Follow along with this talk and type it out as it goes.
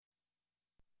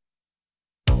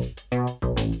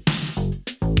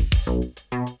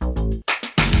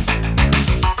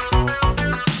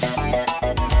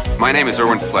My name is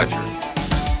Erwin Fletcher.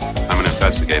 I'm an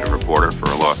investigative reporter for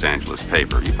a Los Angeles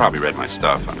paper. You probably read my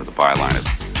stuff under the byline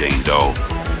of Jane Doe.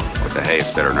 What the hey,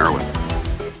 it's better than Erwin.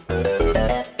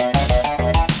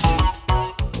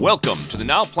 Welcome to the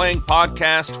now playing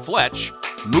podcast Fletch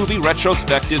Movie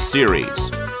Retrospective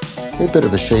Series. You're a bit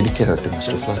of a shady character,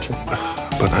 Mr. Fletcher.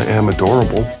 But I am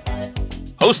adorable.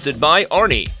 Hosted by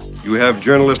Arnie. You have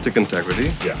journalistic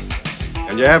integrity. Yeah.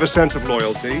 And you have a sense of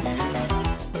loyalty.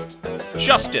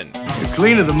 Justin. You're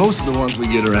cleaner than most of the ones we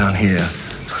get around here.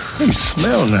 You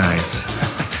smell nice.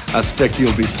 I expect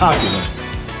you'll be popular.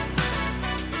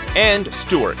 And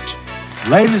Stuart.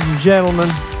 Ladies and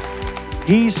gentlemen,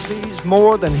 he sees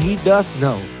more than he doth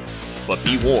know. But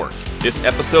be warned, this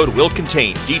episode will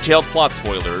contain detailed plot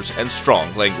spoilers and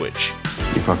strong language.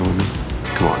 You fucking with me?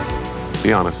 Come on.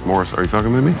 Be honest, Morris, are you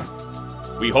fucking with me?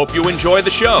 We hope you enjoy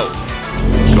the show.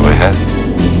 Go ahead.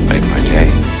 Make my day.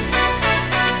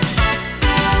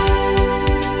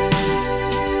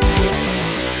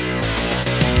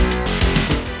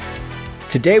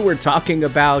 Today we're talking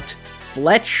about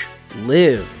Fletch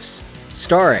Lives,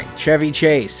 starring Chevy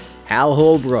Chase, Hal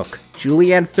Holbrook,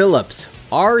 Julianne Phillips,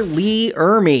 R. Lee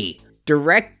Ermey,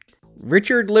 direct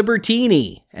Richard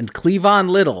Libertini, and Cleavon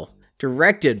Little,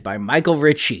 directed by Michael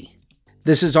Ritchie.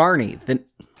 This is Arnie,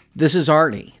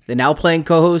 the now playing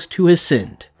co-host who has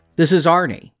sinned. This is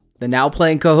Arnie, the now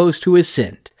playing co-host who has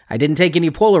sinned. I didn't take any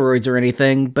Polaroids or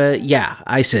anything, but yeah,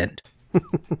 I sinned.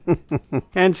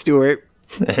 And Stuart.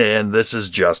 And this is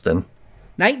Justin.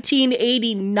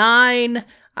 1989.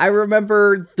 I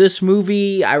remember this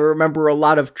movie. I remember a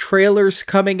lot of trailers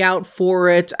coming out for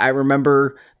it. I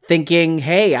remember thinking,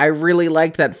 hey, I really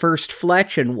liked that first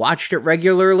Fletch and watched it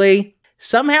regularly.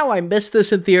 Somehow I missed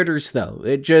this in theaters, though.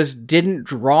 It just didn't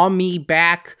draw me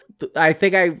back. I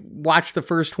think I watched the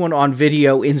first one on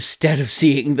video instead of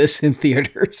seeing this in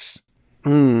theaters.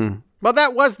 Well,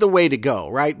 that was the way to go,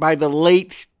 right? By the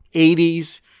late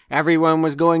 80s, everyone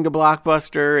was going to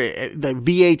Blockbuster, the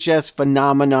VHS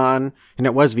phenomenon, and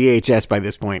it was VHS by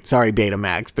this point. Sorry,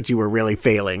 Betamax, but you were really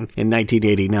failing in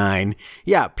 1989.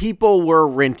 Yeah, people were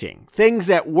renting. Things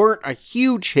that weren't a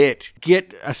huge hit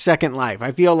get a second life.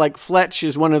 I feel like Fletch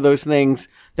is one of those things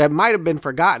that might have been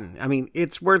forgotten. I mean,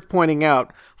 it's worth pointing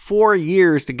out, 4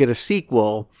 years to get a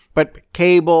sequel, but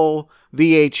cable,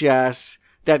 VHS,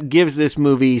 that gives this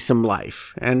movie some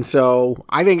life. And so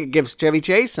I think it gives Chevy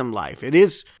Chase some life. It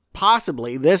is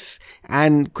possibly this,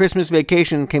 and Christmas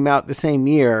Vacation came out the same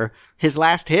year, his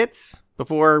last hits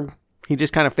before he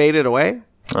just kind of faded away.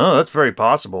 Oh, that's very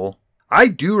possible. I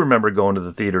do remember going to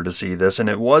the theater to see this, and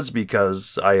it was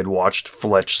because I had watched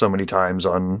Fletch so many times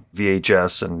on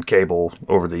VHS and cable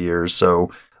over the years.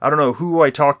 So I don't know who I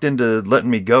talked into letting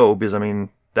me go, because I mean,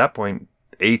 at that point,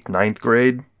 8th, 9th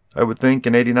grade, I would think,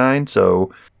 in 89.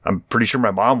 So I'm pretty sure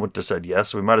my mom would have said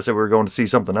yes. We might have said we were going to see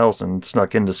something else and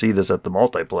snuck in to see this at the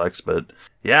multiplex. But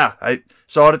yeah, I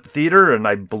saw it at the theater, and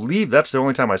I believe that's the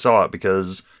only time I saw it,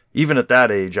 because even at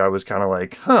that age, I was kind of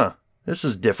like, this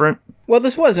is different. Well,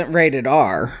 this wasn't rated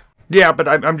R. Yeah, but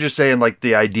I'm just saying, like,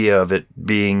 the idea of it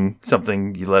being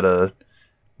something you let a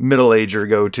middle-ager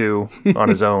go to on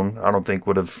his own, I don't think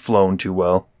would have flown too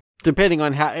well. Depending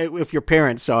on how, if your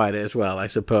parents saw it as well, I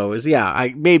suppose. Yeah,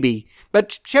 maybe.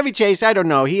 But Chevy Chase, I don't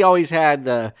know. He always had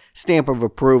the stamp of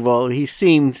approval. He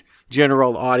seemed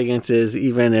general audiences,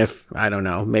 even if, I don't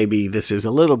know, maybe this is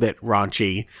a little bit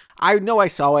raunchy. I know I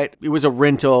saw it. It was a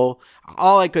rental.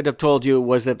 All I could have told you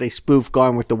was that they spoofed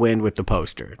Gone with the Wind with the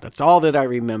poster. That's all that I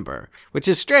remember, which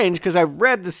is strange because I've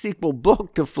read the sequel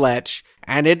book to Fletch,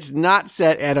 and it's not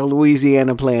set at a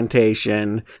Louisiana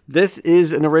plantation. This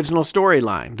is an original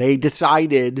storyline. They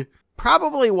decided,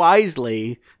 probably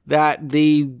wisely, that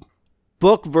the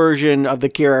book version of the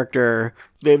character,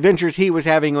 the adventures he was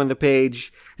having on the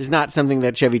page, is not something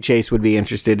that Chevy Chase would be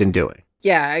interested in doing.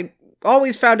 Yeah, I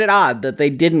always found it odd that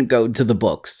they didn't go to the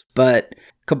books, but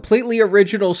completely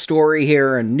original story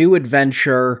here, a new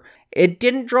adventure. It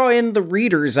didn't draw in the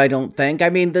readers, I don't think. I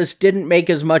mean, this didn't make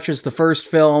as much as the first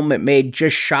film. It made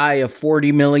just shy of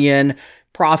 $40 million.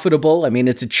 Profitable. I mean,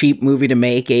 it's a cheap movie to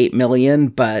make, $8 million,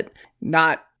 but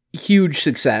not huge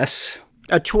success.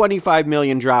 A $25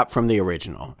 million drop from the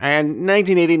original. And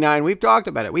 1989, we've talked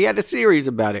about it. We had a series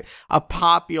about it. A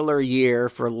popular year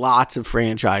for lots of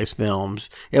franchise films.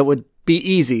 It would be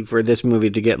easy for this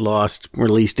movie to get lost,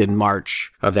 released in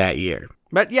March of that year.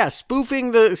 But yeah,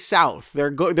 spoofing the South. They're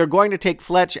going to take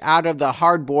Fletch out of the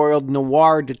hard-boiled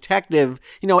noir detective.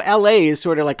 You know, L.A. is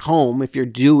sort of like home. If you're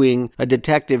doing a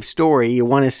detective story, you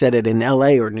want to set it in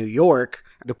L.A. or New York.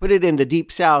 To put it in the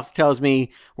Deep South tells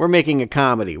me we're making a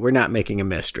comedy. We're not making a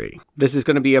mystery. This is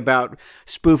going to be about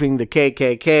spoofing the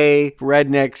KKK,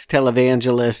 rednecks,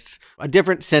 televangelists, a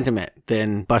different sentiment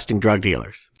than busting drug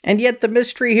dealers. And yet the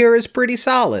mystery here is pretty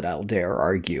solid, I'll dare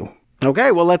argue.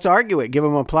 Okay, well, let's argue it. Give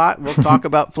him a plot. We'll talk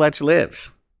about Fletch Lives.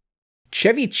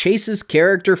 Chevy Chase's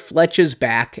character Fletch is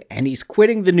back, and he's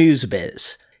quitting the news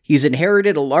biz. He's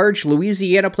inherited a large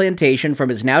Louisiana plantation from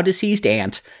his now-deceased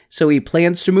aunt, so he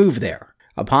plans to move there.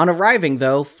 Upon arriving,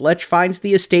 though, Fletch finds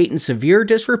the estate in severe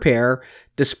disrepair,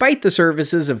 despite the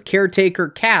services of caretaker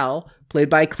Cal, played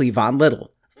by Cleavon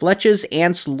Little. Fletch's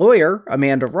aunt's lawyer,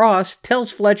 Amanda Ross,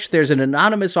 tells Fletch there's an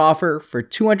anonymous offer for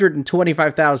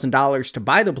 $225,000 to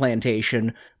buy the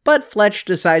plantation, but Fletch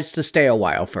decides to stay a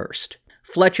while first.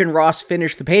 Fletch and Ross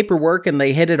finish the paperwork and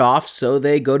they hit it off, so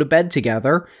they go to bed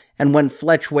together, and when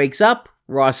Fletch wakes up,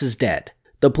 Ross is dead.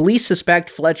 The police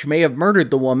suspect Fletch may have murdered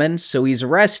the woman, so he's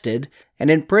arrested, and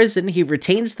in prison he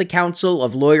retains the counsel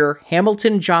of lawyer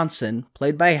Hamilton Johnson,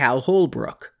 played by Hal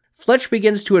Holbrook. Fletch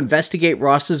begins to investigate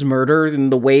Ross's murder in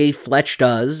the way Fletch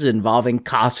does, involving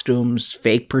costumes,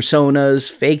 fake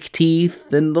personas, fake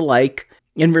teeth, and the like.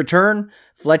 In return,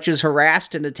 Fletch is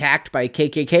harassed and attacked by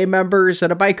KKK members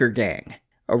and a biker gang.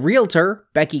 A realtor,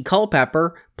 Becky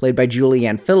Culpepper, played by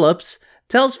Julianne Phillips,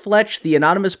 tells Fletch the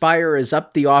anonymous buyer has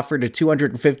upped the offer to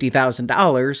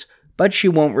 $250,000, but she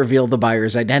won't reveal the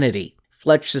buyer's identity.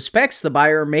 Fletch suspects the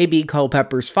buyer may be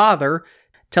Culpepper's father,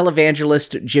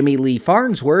 televangelist Jimmy Lee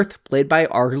Farnsworth, played by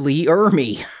R. Lee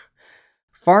Ermey.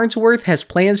 Farnsworth has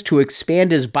plans to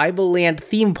expand his Bible Land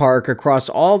theme park across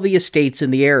all the estates in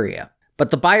the area. But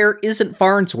the buyer isn't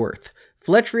Farnsworth.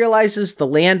 Fletch realizes the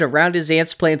land around his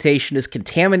aunt's plantation is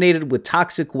contaminated with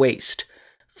toxic waste.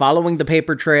 Following the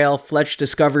paper trail, Fletch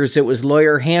discovers it was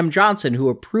lawyer Ham Johnson who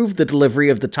approved the delivery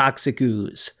of the toxic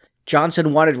ooze.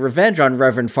 Johnson wanted revenge on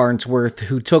Reverend Farnsworth,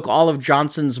 who took all of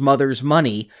Johnson's mother's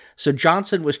money, so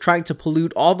Johnson was trying to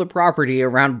pollute all the property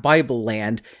around Bible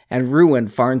Land and ruin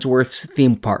Farnsworth's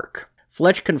theme park.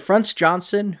 Fletch confronts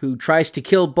Johnson, who tries to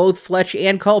kill both Fletch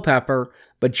and Culpepper,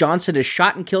 but Johnson is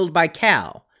shot and killed by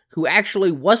Cal, who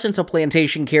actually wasn't a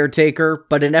plantation caretaker,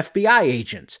 but an FBI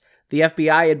agent. The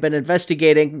FBI had been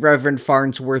investigating Reverend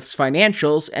Farnsworth's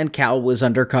financials, and Cal was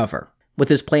undercover. With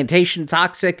his plantation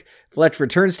toxic, Fletch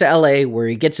returns to LA, where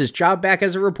he gets his job back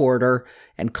as a reporter,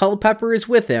 and Culpepper is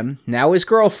with him, now his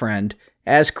girlfriend,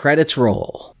 as credits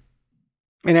roll.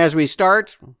 And as we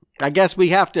start, I guess we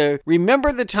have to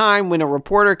remember the time when a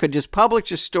reporter could just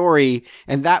publish a story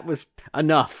and that was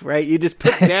enough, right? You just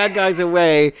put bad guys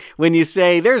away when you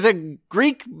say, there's a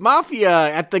Greek mafia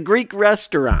at the Greek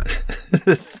restaurant.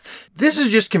 This is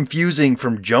just confusing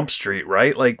from Jump Street,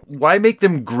 right? Like, why make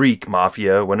them Greek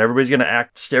mafia when everybody's going to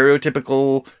act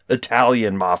stereotypical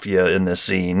Italian mafia in this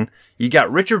scene? You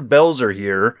got Richard Belzer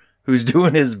here, who's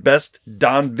doing his best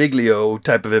Don Biglio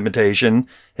type of imitation,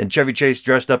 and Chevy Chase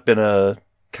dressed up in a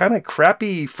kind of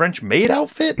crappy French maid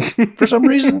outfit for some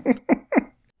reason.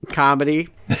 Comedy.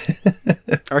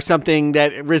 Or something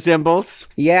that resembles.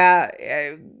 Yeah,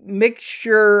 a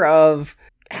mixture of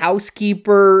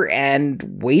housekeeper and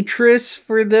waitress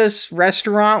for this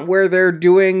restaurant where they're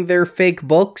doing their fake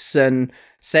books and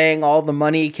saying all the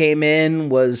money came in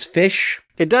was fish.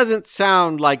 It doesn't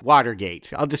sound like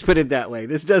Watergate. I'll just put it that way.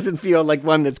 This doesn't feel like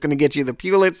one that's going to get you the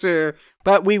Pulitzer,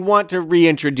 but we want to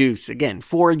reintroduce, again,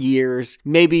 4 years.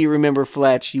 Maybe you remember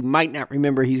Fletch. You might not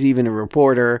remember he's even a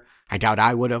reporter. I doubt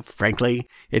I would have, frankly.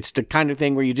 It's the kind of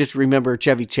thing where you just remember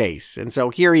Chevy Chase. And so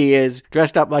here he is,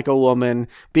 dressed up like a woman,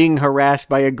 being harassed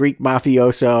by a Greek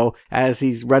mafioso as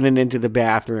he's running into the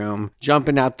bathroom,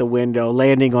 jumping out the window,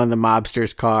 landing on the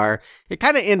mobster's car. It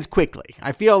kind of ends quickly.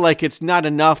 I feel like it's not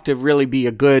enough to really be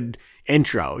a good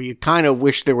intro. You kind of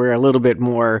wish there were a little bit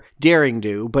more daring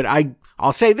do, but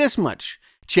I'll say this much.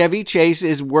 Chevy Chase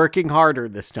is working harder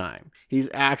this time. He's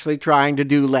actually trying to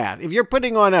do laughs. If you're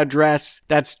putting on a dress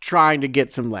that's trying to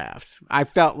get some laughs, I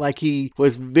felt like he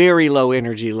was very low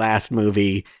energy last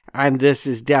movie, and this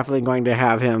is definitely going to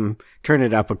have him turn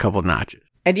it up a couple notches.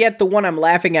 And yet the one I'm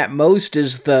laughing at most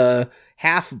is the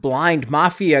half-blind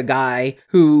mafia guy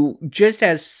who just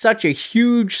has such a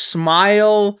huge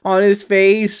smile on his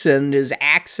face and his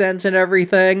accent and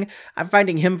everything. I'm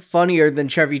finding him funnier than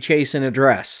Chevy Chase in a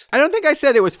dress. I don't think I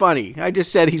said it was funny. I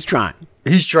just said he's trying.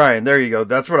 He's trying. There you go.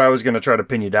 That's what I was going to try to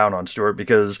pin you down on, Stuart,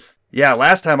 because, yeah,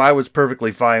 last time I was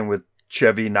perfectly fine with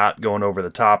Chevy not going over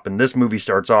the top, and this movie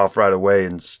starts off right away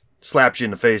and slaps you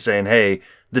in the face saying, hey,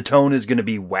 the tone is going to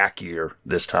be wackier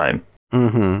this time.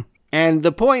 Mm-hmm. And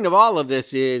the point of all of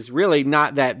this is really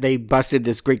not that they busted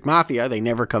this Greek mafia. They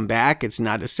never come back. It's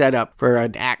not a setup for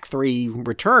an Act 3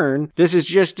 return. This is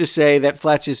just to say that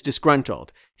Fletch is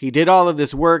disgruntled. He did all of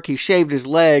this work, he shaved his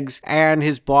legs, and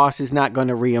his boss is not going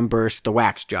to reimburse the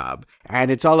wax job. And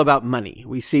it's all about money.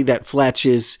 We see that Fletch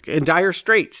is in dire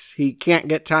straits. He can't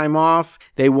get time off.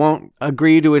 They won't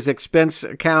agree to his expense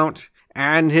account.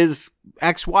 And his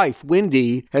ex-wife,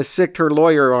 Wendy, has sicked her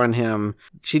lawyer on him.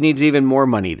 She needs even more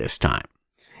money this time.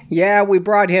 Yeah, we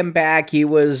brought him back. He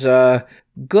was a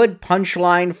good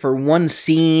punchline for one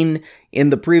scene in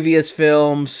the previous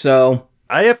film, so...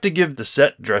 I have to give the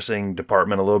set dressing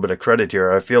department a little bit of credit here.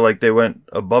 I feel like they went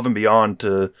above and beyond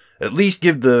to at least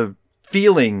give the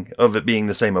feeling of it being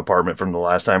the same apartment from the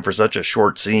last time for such a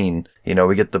short scene. You know,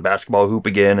 we get the basketball hoop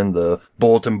again and the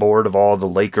bulletin board of all the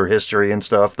Laker history and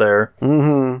stuff there.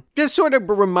 Mm-hmm. Just sort of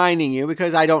reminding you,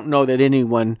 because I don't know that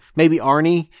anyone, maybe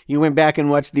Arnie, you went back and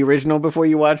watched the original before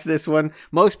you watched this one.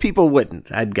 Most people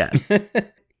wouldn't, I'd guess.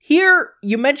 Here,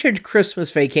 you mentioned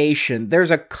Christmas Vacation.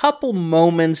 There's a couple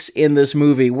moments in this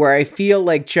movie where I feel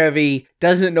like Chevy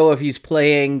doesn't know if he's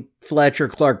playing Fletch or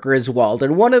Clark Griswold,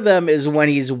 and one of them is when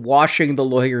he's washing the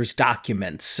lawyer's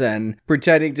documents and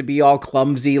pretending to be all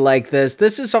clumsy like this.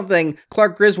 This is something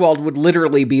Clark Griswold would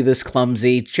literally be this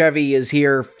clumsy. Chevy is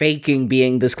here faking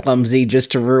being this clumsy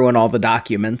just to ruin all the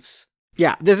documents.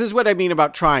 Yeah, this is what I mean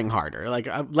about trying harder. Like,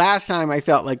 last time I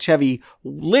felt like Chevy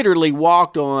literally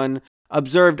walked on,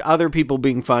 observed other people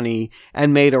being funny,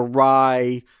 and made a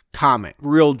wry comment,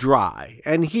 real dry.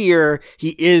 And here,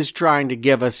 he is trying to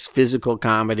give us physical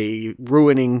comedy,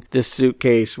 ruining this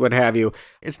suitcase, what have you.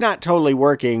 It's not totally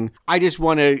working. I just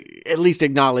want to at least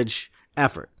acknowledge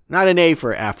effort. Not an A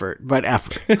for effort, but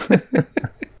effort.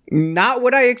 Not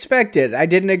what I expected. I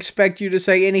didn't expect you to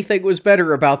say anything was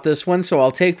better about this one, so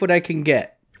I'll take what I can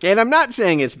get. And I'm not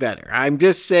saying it's better. I'm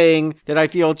just saying that I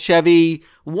feel Chevy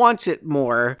wants it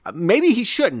more. Maybe he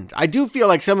shouldn't. I do feel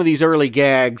like some of these early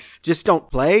gags just don't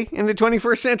play in the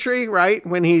 21st century, right?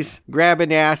 When he's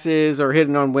grabbing asses or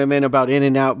hitting on women about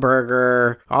In-N-Out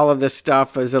Burger, all of this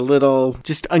stuff is a little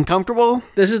just uncomfortable.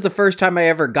 This is the first time I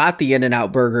ever got the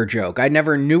In-N-Out Burger joke. I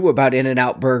never knew about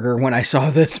In-N-Out Burger when I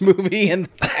saw this movie in the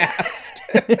past.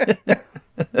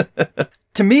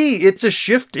 To me, it's a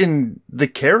shift in the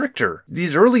character.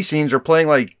 These early scenes are playing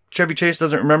like Chevy Chase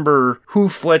doesn't remember who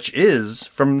Fletch is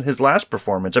from his last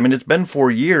performance. I mean, it's been 4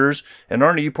 years, and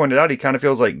Arnie, you pointed out he kind of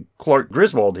feels like Clark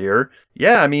Griswold here.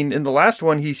 Yeah, I mean, in the last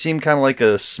one, he seemed kind of like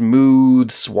a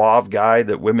smooth, suave guy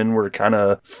that women were kind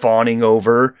of fawning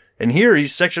over. And here,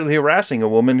 he's sexually harassing a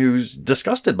woman who's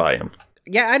disgusted by him.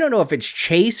 Yeah, I don't know if it's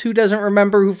Chase who doesn't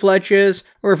remember who Fletch is,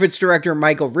 or if it's director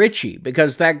Michael Ritchie,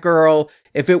 because that girl,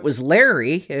 if it was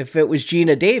Larry, if it was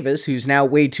Gina Davis, who's now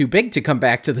way too big to come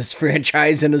back to this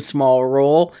franchise in a small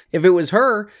role, if it was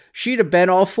her, she'd have been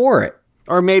all for it.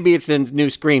 Or maybe it's the new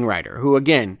screenwriter, who,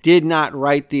 again, did not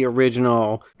write the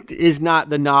original, is not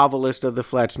the novelist of the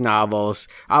Fletch novels,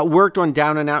 worked on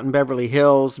Down and Out in Beverly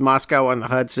Hills, Moscow on the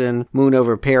Hudson, Moon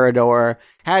Over Parador,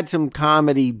 had some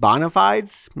comedy bona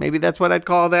fides, maybe that's what I'd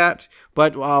call that,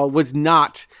 but was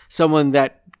not someone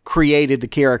that created the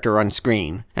character on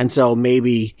screen. And so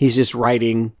maybe he's just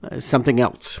writing something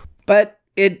else. But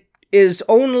it is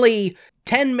only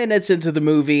 10 minutes into the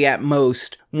movie at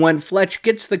most when Fletch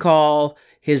gets the call.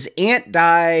 His aunt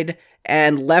died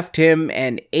and left him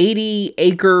an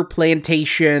 80-acre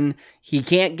plantation. He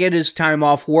can't get his time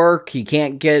off work. He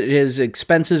can't get his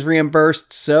expenses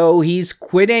reimbursed. So he's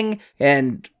quitting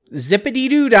and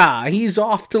zippity-doo-dah. He's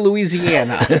off to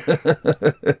Louisiana.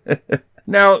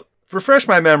 Now, refresh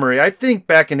my memory. I think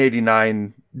back in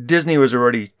 89, Disney was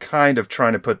already kind of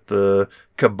trying to put the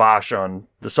kibosh on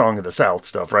the Song of the South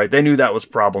stuff, right? They knew that was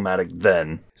problematic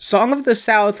then. Song of the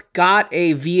South got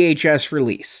a VHS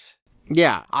release.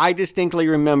 Yeah, I distinctly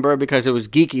remember, because it was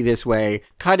geeky this way,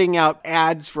 cutting out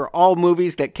ads for all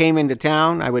movies that came into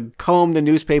town. I would comb the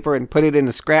newspaper and put it in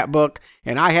a scrapbook,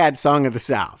 and I had Song of the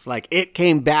South. Like, it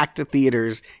came back to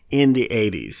theaters in the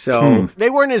 80s. So they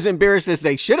weren't as embarrassed as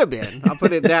they should have been. I'll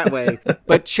put it that way.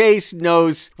 But Chase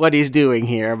knows what he's doing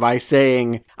here by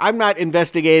saying, I'm not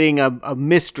investigating a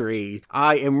mystery.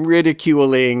 I am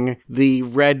ridiculing the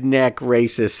redneck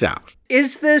racist South.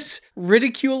 Is this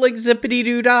ridiculing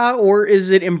Zippity-Doo-Dah, or is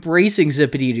it embracing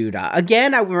Zippity-Doo-Dah?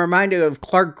 Again, I'm reminded of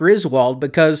Clark Griswold,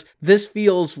 because this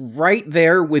feels right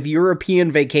there with European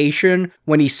Vacation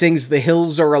when he sings The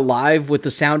Hills Are Alive with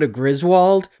the sound of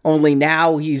Griswold, only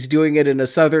now he's he's doing it in a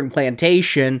southern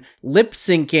plantation, lip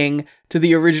syncing to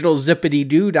the original Zippity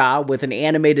Doo-Dah with an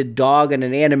animated dog and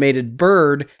an animated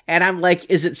bird. And I'm like,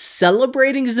 is it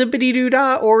celebrating Zippity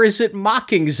Doo-Dah or is it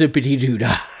mocking Zippity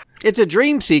Doo-Dah? It's a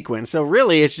dream sequence, so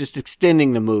really it's just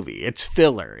extending the movie. It's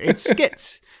filler. It's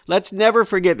skits. Let's never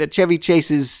forget that Chevy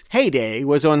Chase's heyday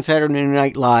was on Saturday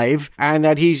Night Live and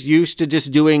that he's used to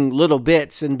just doing little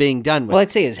bits and being done with it. Well,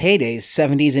 I'd say his heydays,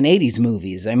 70s and 80s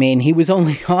movies. I mean, he was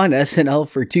only on SNL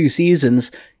for 2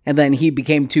 seasons, and then he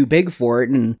became too big for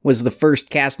it and was the first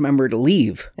cast member to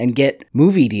leave and get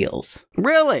movie deals.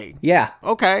 Really? Yeah.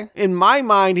 Okay. In my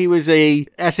mind, he was a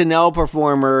SNL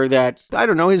performer that, I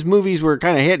don't know, his movies were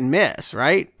kind of hit and miss,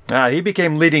 right? He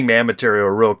became leading man material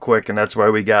real quick, and that's why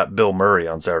we got Bill Murray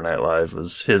on Saturday Night Live,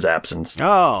 was his absence.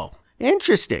 Oh,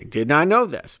 interesting. Did not know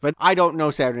this, but I don't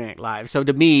know Saturday Night Live. So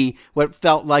to me, what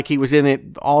felt like he was in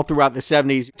it all throughout the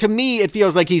 70s, to me, it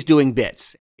feels like he's doing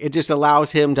bits. It just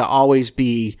allows him to always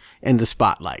be in the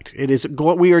spotlight.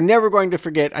 We are never going to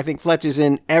forget, I think Fletch is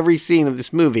in every scene of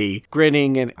this movie,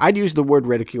 grinning, and I'd use the word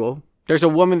ridicule. There's a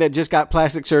woman that just got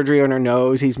plastic surgery on her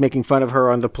nose. He's making fun of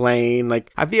her on the plane. Like,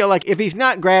 I feel like if he's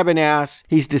not grabbing ass,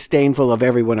 he's disdainful of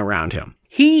everyone around him.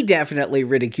 He definitely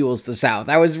ridicules the South.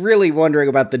 I was really wondering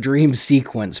about the dream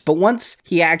sequence, but once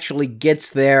he actually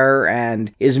gets there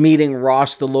and is meeting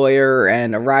Ross the lawyer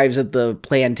and arrives at the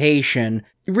plantation,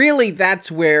 really that's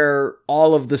where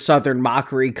all of the Southern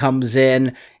mockery comes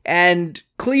in. And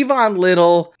Cleavon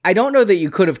Little, I don't know that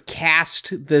you could have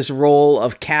cast this role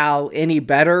of Cal any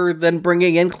better than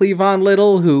bringing in Cleavon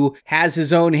Little, who has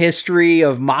his own history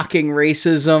of mocking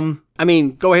racism. I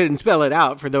mean, go ahead and spell it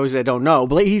out for those that don't know.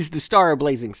 He's the star of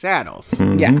Blazing Saddles.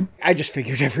 Mm-hmm. Yeah, I just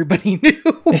figured everybody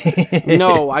knew.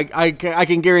 No, I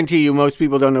can guarantee you most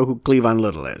people don't know who Cleavon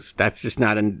Little is. That's just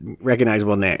not a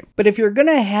recognizable name. But if you're going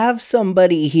to have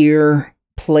somebody here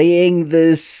playing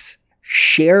this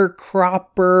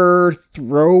sharecropper,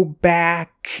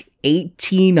 throwback,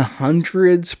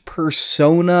 1800s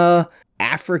persona,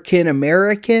 African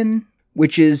American,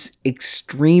 which is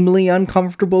extremely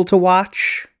uncomfortable to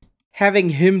watch, having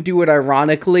him do it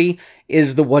ironically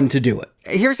is the one to do it.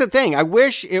 Here's the thing. I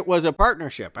wish it was a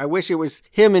partnership. I wish it was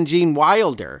him and Gene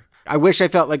Wilder. I wish I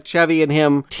felt like Chevy and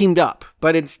him teamed up.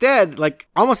 But instead, like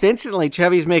almost instantly,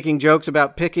 Chevy's making jokes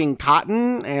about picking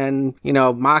cotton and,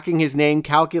 mocking his name,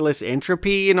 calculus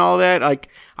entropy and all that. Like,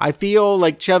 I feel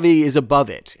like Chevy is above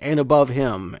it and above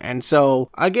him. And so,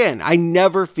 again, I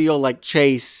never feel like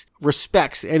Chase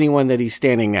respects anyone that he's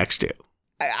standing next to.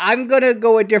 I'm going to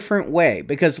go a different way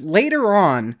because later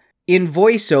on in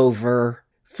voiceover,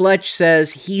 Fletch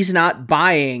says he's not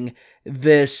buying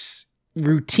this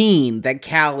routine that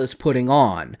Cal is putting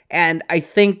on. And I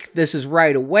think this is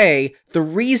right away. The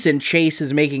reason Chase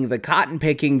is making the cotton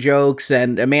picking jokes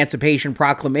and Emancipation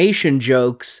Proclamation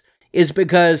jokes is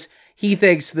because he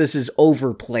thinks this is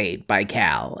overplayed by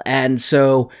Cal. And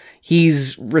so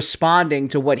he's responding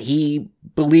to what he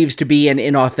believes to be an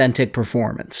inauthentic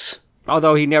performance.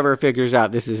 Although he never figures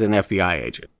out this is an FBI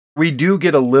agent. We do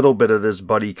get a little bit of this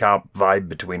buddy cop vibe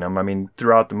between them. I mean,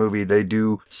 throughout the movie, they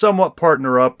do somewhat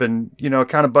partner up and,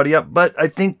 kind of buddy up. But I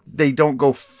think they don't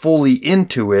go fully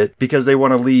into it because they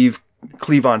want to leave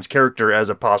Cleavon's character as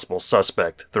a possible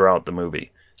suspect throughout the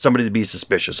movie. Somebody to be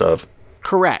suspicious of.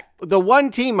 Correct. The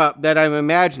one team up that I'm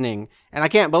imagining, and I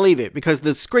can't believe it because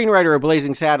the screenwriter of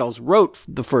Blazing Saddles wrote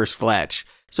the first Fletch.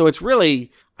 So it's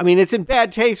really, it's in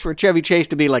bad taste for Chevy Chase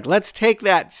to be like, let's take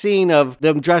that scene of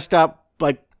them dressed up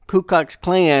like Ku Klux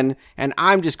Klan, and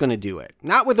I'm just going to do it.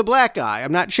 Not with a black guy.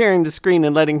 I'm not sharing the screen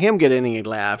and letting him get any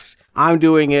laughs. I'm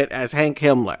doing it as Hank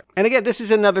Himmler. And again, this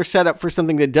is another setup for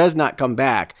something that does not come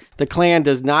back. The Klan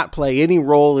does not play any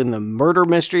role in the murder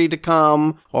mystery to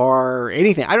come or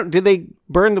anything. Did they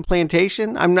burn the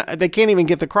plantation? They can't even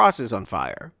get the crosses on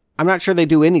fire. I'm not sure they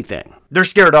do anything. They're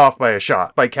scared off by a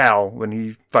shot by Cal when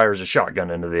he fires a shotgun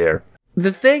into the air.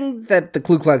 The thing that the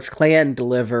Ku Klux Klan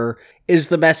deliver is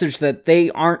the message that they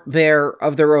aren't there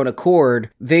of their own accord.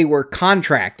 They were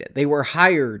contracted. They were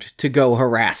hired to go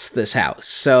harass this house.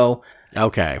 So,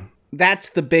 okay, that's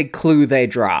the big clue they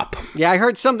drop. Yeah, I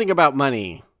heard something about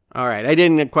money. All right, I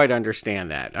didn't quite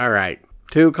understand that. All right,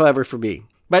 too clever for me.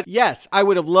 But yes, I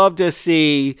would have loved to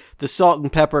see the salt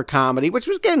and pepper comedy, which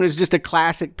was just a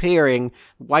classic pairing,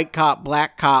 white cop,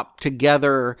 black cop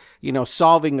together,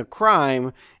 solving a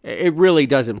crime. It really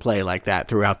doesn't play like that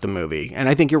throughout the movie. And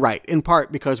I think you're right, in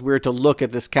part because we're to look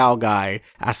at this Cal guy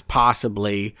as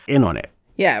possibly in on it.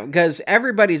 Yeah, because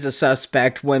everybody's a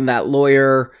suspect when that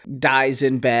lawyer dies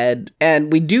in bed,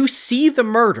 and we do see the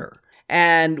murder.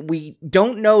 and we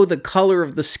don't know the color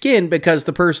of the skin because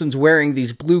the person's wearing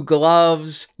these blue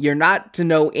gloves. You're not to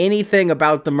know anything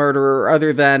about the murderer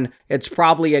other than it's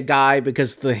probably a guy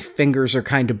because the fingers are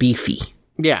kind of beefy.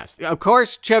 Yes. Of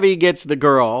course, Chevy gets the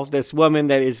girl, this woman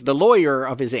that is the lawyer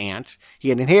of his aunt. He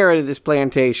had inherited this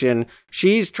plantation.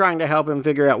 She's trying to help him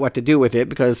figure out what to do with it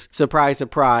because, surprise,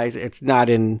 surprise, it's not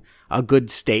in a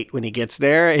good state when he gets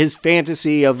there. His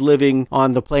fantasy of living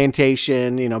on the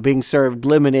plantation, being served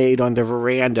lemonade on the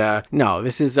veranda. No,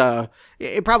 this is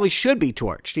it probably should be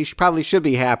torched. He probably should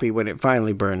be happy when it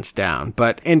finally burns down.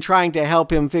 But in trying to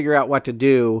help him figure out what to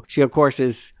do, she, of course,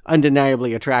 is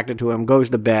undeniably attracted to him,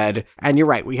 goes to bed. And you're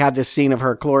right, we have this scene of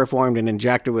her chloroformed and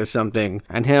injected with something,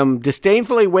 and him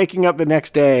disdainfully waking up the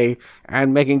next day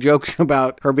and making jokes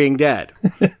about her being dead.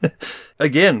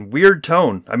 Again, weird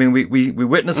tone. I mean, we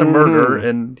witness a murder,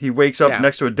 and he wakes up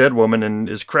next to a dead woman and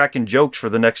is cracking jokes for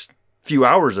the next few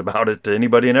hours about it to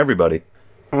anybody and everybody.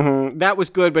 That was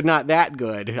good, but not that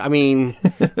good. I mean,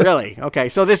 really? Okay,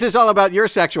 so this is all about your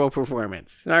sexual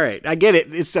performance. All right, I get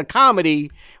it. It's a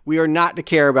comedy. We are not to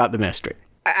care about the mystery.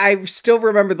 I still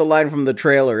remember the line from the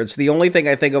trailer. It's the only thing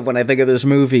I think of when I think of this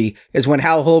movie is when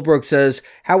Hal Holbrook says,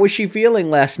 "How was she feeling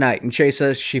last night?" And Chase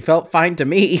says, "She felt fine to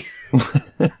me."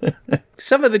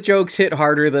 Some of the jokes hit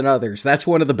harder than others. That's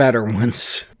one of the better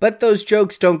ones. But those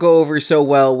jokes don't go over so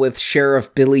well with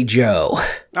Sheriff Billy Joe.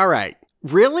 All right.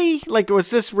 Really? Like,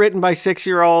 was this written by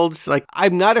 6-year-olds? Like,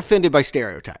 I'm not offended by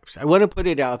stereotypes. I want to put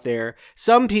it out there.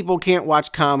 Some people can't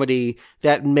watch comedy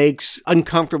that makes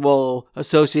uncomfortable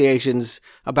associations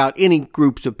about any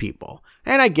groups of people.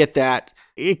 And I get that.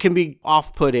 It can be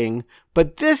off-putting.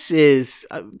 But this is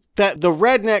that the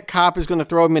redneck cop is going to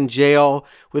throw him in jail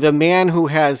with a man who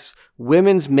has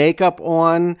women's makeup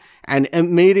on and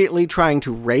immediately trying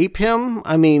to rape him.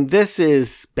 I mean, this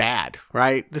is bad,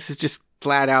 right? This is just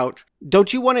flat out.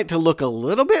 Don't you want it to look a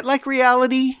little bit like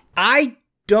reality? I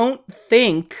don't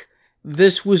think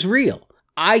this was real.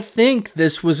 I think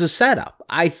this was a setup.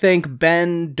 I think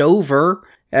Ben Dover,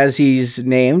 as he's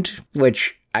named,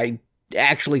 which I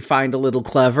actually find a little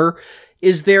clever,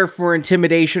 is there for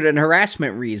intimidation and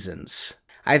harassment reasons.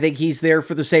 I think he's there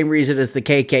for the same reason as the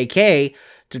KKK,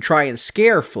 to try and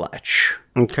scare Fletch.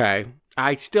 Okay.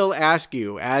 I still ask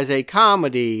you, as a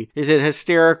comedy, is it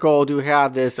hysterical to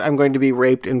have this "I'm going to be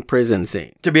raped in prison"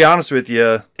 scene? To be honest with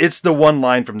you, it's the one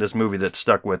line from this movie that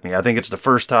stuck with me. I think it's the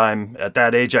first time at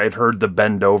that age I had heard the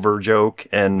bend over joke.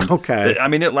 And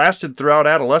it lasted throughout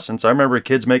adolescence. I remember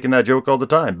kids making that joke all the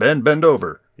time. Bend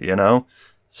over,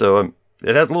 So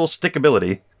it has a little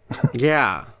stickability.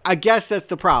 Yeah. I guess that's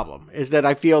the problem, is that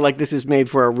I feel like this is made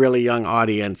for a really young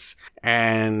audience,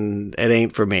 and it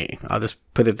ain't for me. I'll just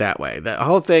put it that way. The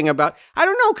whole thing about, I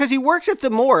don't know, because he works at the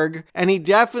morgue, and he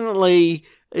definitely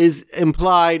is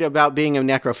implied about being a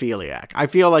necrophiliac. I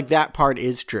feel like that part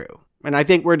is true. And I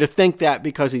think we're to think that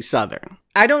because he's Southern.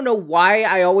 I don't know why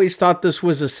I always thought this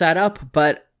was a setup,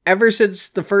 but ever since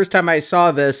the first time I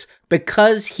saw this,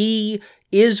 because he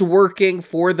is working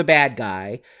for the bad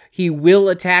guy, he will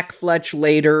attack Fletch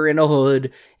later in a hood,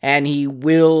 and he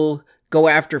will go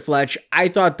after Fletch. I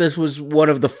thought this was one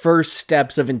of the first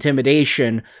steps of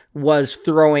intimidation, was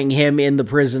throwing him in the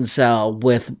prison cell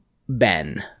with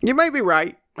Ben. You might be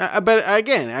right. But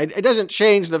again, it doesn't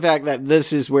change the fact that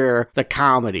this is where the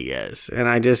comedy is. And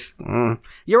I just,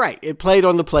 you're right. It played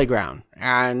on the playground.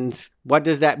 And what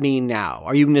does that mean now?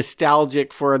 Are you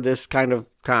nostalgic for this kind of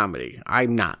comedy?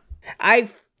 I'm not. I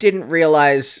didn't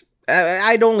realize,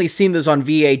 I'd only seen this on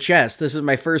VHS. This is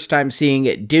my first time seeing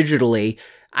it digitally.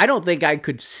 I don't think I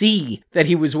could see that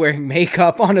he was wearing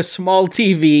makeup on a small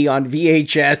TV on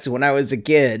VHS when I was a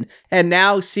kid. And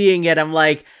now seeing it, I'm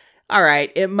like, all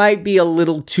right, it might be a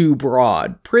little too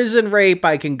broad. Prison rape,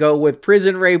 I can go with.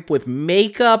 Prison rape with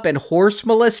makeup and horse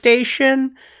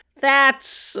molestation?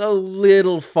 That's a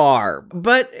little far.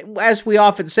 But as we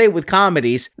often say with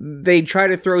comedies, they try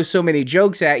to throw so many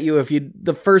jokes at you. If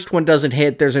the first one doesn't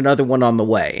hit, there's another one on the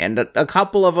way. And a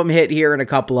couple of them hit here and a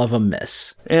couple of them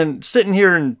miss. And sitting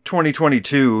here in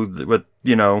 2022 with,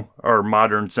 our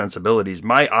modern sensibilities,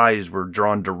 my eyes were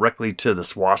drawn directly to the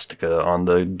swastika on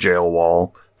the jail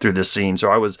wall through this scene.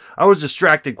 So I was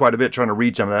distracted quite a bit trying to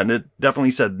read some of that. And it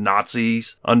definitely said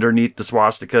Nazis underneath the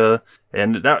swastika.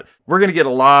 And that we're going to get a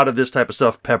lot of this type of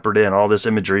stuff peppered in. All this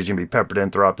imagery is going to be peppered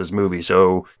in throughout this movie.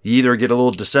 So you either get a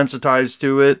little desensitized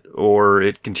to it, or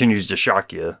it continues to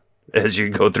shock you as you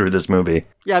go through this movie.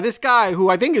 Yeah, this guy, who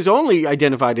I think is only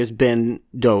identified as Ben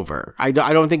Dover. I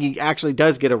don't think he actually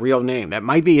does get a real name. That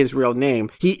might be his real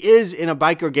name. He is in a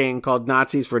biker gang called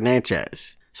Nazis for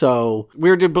Natchez. So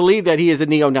we're to believe that he is a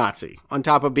neo-Nazi on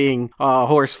top of being a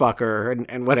horse fucker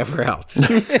and whatever else.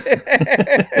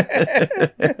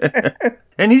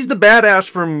 And he's the badass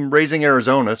from Raising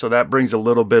Arizona, so that brings a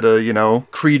little bit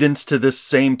of, credence to this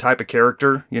same type of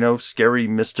character, scary,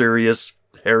 mysterious,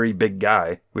 hairy, big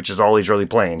guy, which is all he's really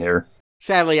playing here.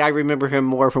 Sadly, I remember him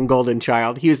more from Golden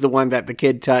Child. He was the one that the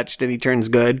kid touched and he turns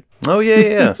good. Oh,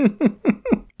 yeah.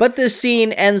 But this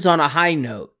scene ends on a high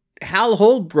note. Hal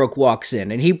Holbrook walks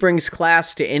in and he brings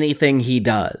class to anything he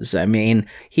does. I mean,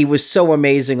 he was so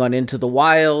amazing on Into the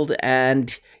Wild,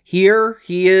 and here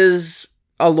he is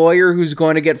a lawyer who's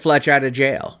going to get Fletch out of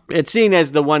jail. It's seen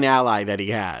as the one ally that he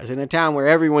has. In a town where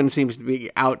everyone seems to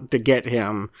be out to get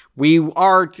him, we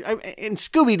are, in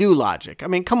Scooby-Doo logic, I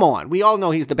mean, come on. We all know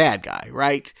he's the bad guy,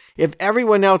 right? If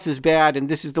everyone else is bad and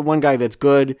this is the one guy that's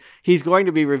good, he's going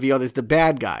to be revealed as the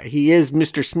bad guy. He is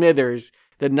Mr. Smithers,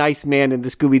 the nice man in the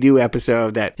Scooby-Doo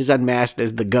episode that is unmasked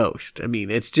as the ghost. I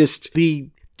mean, it's just the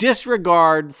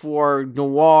disregard for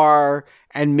noir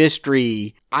and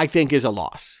mystery, I think, is a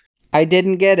loss. I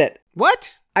didn't get it.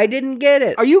 What? I didn't get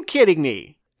it. Are you kidding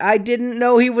me? I didn't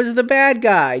know he was the bad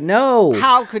guy. No.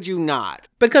 How could you not?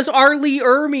 Because R. Lee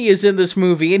Ermey is in this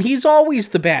movie, and he's always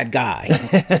the bad guy.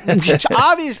 He's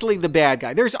obviously the bad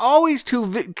guy. There's always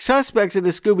two suspects in the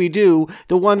Scooby-Doo,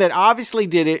 the one that obviously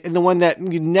did it and the one that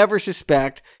you never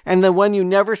suspect, and the one you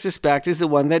never suspect is the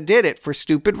one that did it for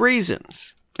stupid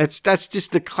reasons. That's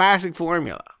just the classic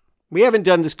formula. We haven't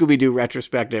done the Scooby-Doo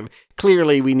retrospective.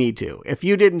 Clearly, we need to. If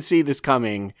you didn't see this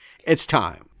coming, it's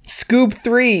time. Scoob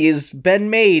 3 has been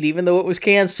made, even though it was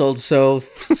canceled, so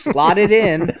slot it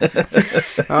in.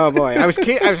 Oh, boy. I was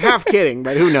half kidding,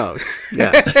 but who knows?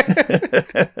 Yeah.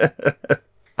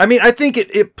 I mean, I think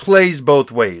it plays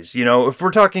both ways. If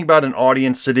we're talking about an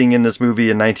audience sitting in this movie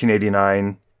in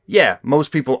 1989, yeah,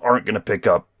 most people aren't going to pick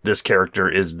up this character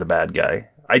is the bad guy.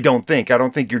 I don't think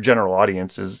your general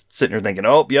audience is sitting here thinking,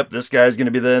 oh, yep, this guy's going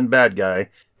to be the bad guy.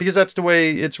 Because that's the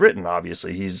way it's written,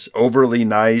 obviously. He's overly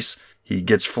nice. He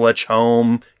gets Fletch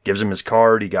home, gives him his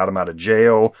card. He got him out of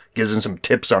jail, gives him some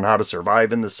tips on how to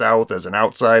survive in the South as an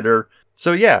outsider.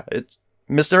 So yeah, it's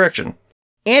misdirection.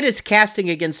 And it's casting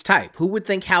against type. Who would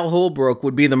think Hal Holbrook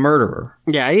would be the murderer?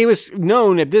 Yeah, he was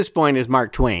known at this point as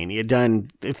Mark Twain. He had done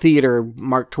theater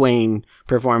Mark Twain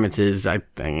performances. I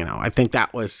think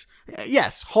that was,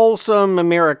 yes, wholesome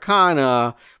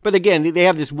Americana. But again, they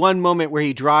have this one moment where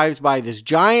he drives by this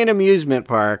giant amusement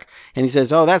park and he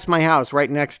says, oh, that's my house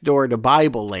right next door to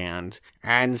Bible Land.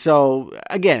 And so,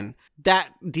 again,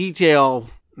 that detail,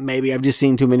 maybe I've just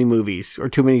seen too many movies or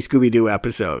too many Scooby-Doo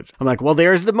episodes. I'm like, well,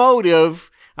 there's the motive.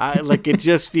 It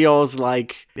just feels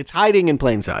like it's hiding in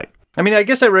plain sight. I mean, I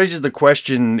guess that raises the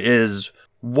question is,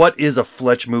 what is a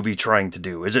Fletch movie trying to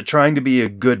do? Is it trying to be a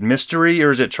good mystery,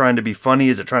 or is it trying to be funny?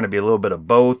 Is it trying to be a little bit of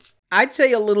both? I'd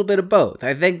say a little bit of both.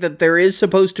 I think that there is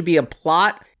supposed to be a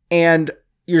plot, and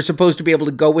you're supposed to be able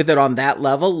to go with it on that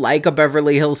level, like a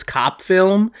Beverly Hills Cop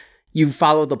film. You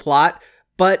follow the plot,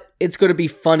 but it's going to be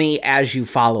funny as you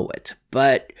follow it.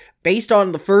 But based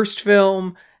on the first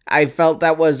film, I felt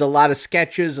that was a lot of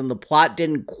sketches and the plot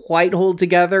didn't quite hold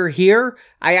together. Here,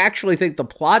 I actually think the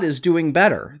plot is doing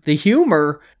better. The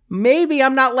humor, maybe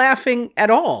I'm not laughing at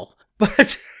all,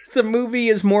 but the movie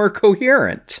is more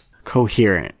coherent.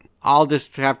 Coherent. I'll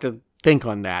just have to think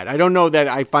on that. I don't know that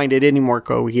I find it any more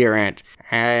coherent,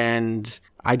 and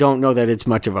I don't know that it's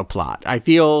much of a plot. I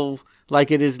feel like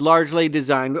it is largely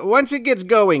designed, but once it gets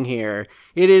going here,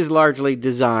 it is largely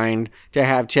designed to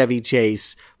have Chevy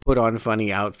Chase put on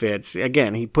funny outfits.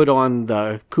 Again, he put on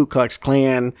the Ku Klux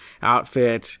Klan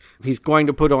outfit. He's going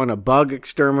to put on a bug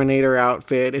exterminator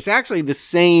outfit. It's actually the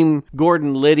same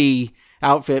Gordon Liddy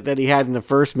outfit that he had in the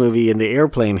first movie in the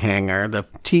airplane hangar. The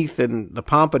teeth and the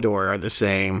pompadour are the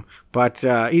same, but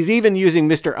he's even using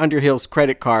Mr. Underhill's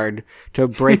credit card to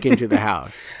break into the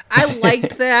house. I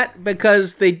liked that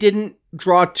because they didn't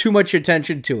draw too much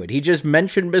attention to it. He just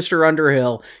mentioned Mr.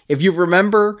 Underhill. If you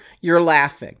remember, you're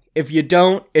laughing. If you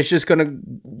don't, it's just going to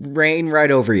rain right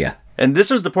over you. And this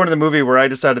was the point of the movie where I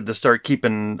decided to start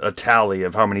keeping a tally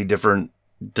of how many different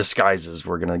disguises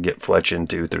we're going to get Fletch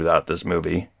into throughout this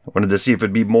movie. I wanted to see if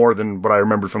it'd be more than what I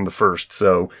remembered from the first.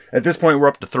 So at this point, we're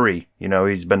up to 3.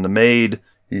 He's been the maid.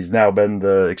 He's now been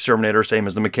the exterminator, same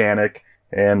as the mechanic,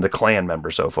 and the Klan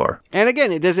member so far. And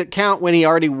again, does it count when he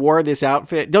already wore this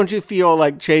outfit? Don't you feel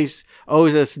like Chase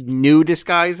owes us new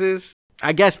disguises?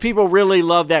 I guess people really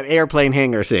love that airplane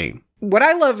hangar scene. What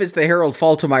I love is the Harold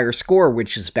Faltermeyer score,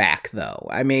 which is back, though.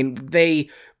 I mean,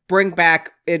 they bring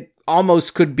back, it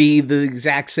almost could be the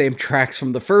exact same tracks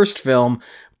from the first film,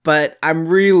 but I'm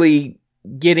really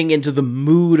getting into the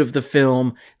mood of the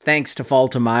film thanks to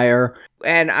Faltermeyer.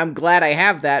 And I'm glad I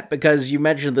have that because you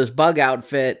mentioned this bug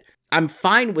outfit. I'm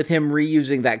fine with him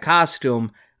reusing that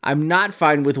costume. I'm not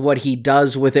fine with what he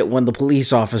does with it when the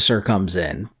police officer comes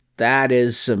in. That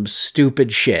is some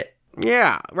stupid shit.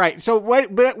 Yeah, right. So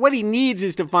what he needs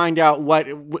is to find out what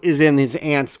is in his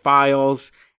aunt's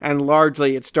files, and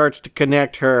largely it starts to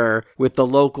connect her with the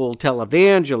local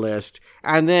televangelist.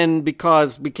 And then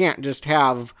because we can't just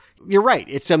have, you're right,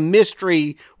 it's a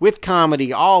mystery with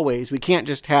comedy always. We can't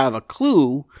just have a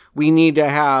clue. We need to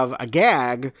have a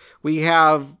gag. We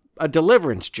have a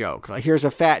deliverance joke. Like, here's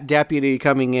a fat deputy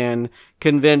coming in,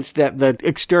 convinced that the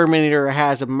exterminator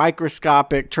has a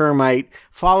microscopic termite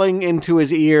falling into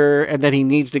his ear and that he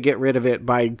needs to get rid of it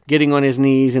by getting on his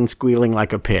knees and squealing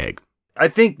like a pig. I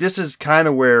think this is kind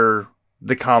of where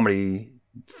the comedy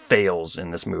fails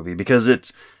in this movie, because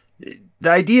it's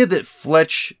the idea that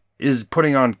Fletch is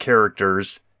putting on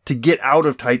characters to get out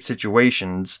of tight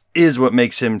situations is what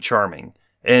makes him charming.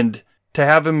 And to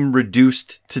have him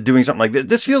reduced to doing something like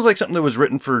this feels like something that was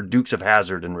written for Dukes of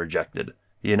Hazzard and rejected.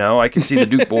 You know, I can see the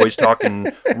Duke boys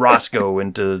talking Roscoe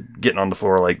into getting on the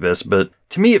floor like this, but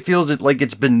to me it feels like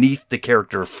it's beneath the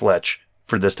character of Fletch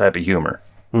for this type of humor.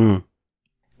 Mm.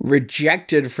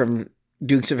 Rejected from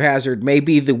Dukes of Hazzard may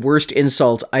be the worst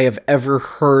insult I have ever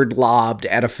heard lobbed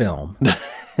at a film.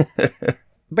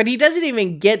 But he doesn't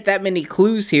even get that many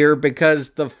clues here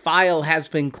because the file has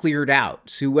been cleared out.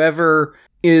 So whoever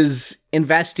is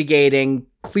investigating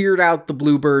cleared out the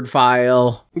Bluebird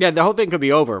file. Yeah, the whole thing could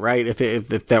be over, right?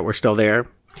 If that were still there.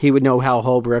 He would know Hal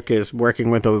Holbrook is working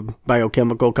with a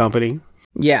biochemical company.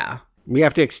 Yeah. We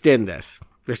have to extend this.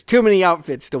 There's too many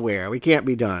outfits to wear. We can't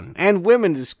be done. And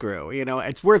women to screw. You know,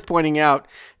 it's worth pointing out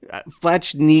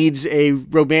Fletch needs a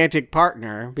romantic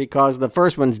partner because the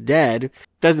first one's dead.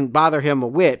 Doesn't bother him a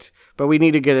whit, but we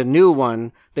need to get a new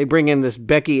one. They bring in this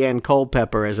Becky Ann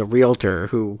Culpepper as a realtor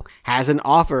who has an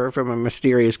offer from a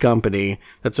mysterious company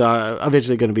that's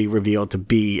eventually going to be revealed to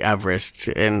be Everest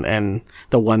and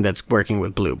the one that's working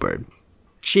with Bluebird.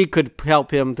 She could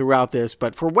help him throughout this,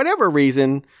 but for whatever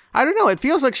reason, I don't know, it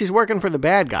feels like she's working for the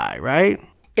bad guy, right?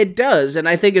 It does, and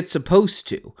I think it's supposed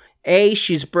to. A,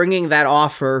 she's bringing that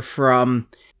offer from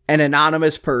an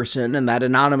anonymous person, and that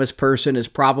anonymous person is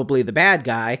probably the bad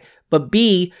guy. But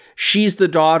B, she's the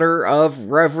daughter of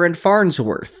Reverend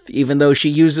Farnsworth, even though she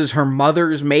uses her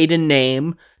mother's maiden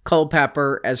name,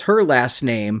 Culpepper, as her last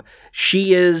name.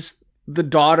 She is the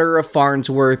daughter of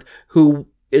Farnsworth, who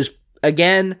is,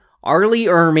 again, R. Lee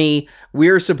Ermey.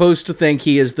 We're supposed to think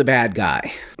he is the bad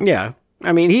guy. Yeah.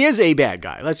 I mean, he is a bad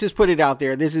guy. Let's just put it out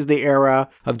there. This is the era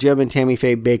of Jim and Tammy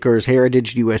Faye Baker's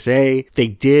Heritage USA. They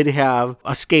did have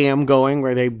a scam going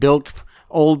where they built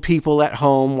old people at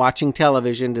home watching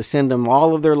television to send them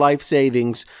all of their life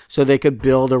savings so they could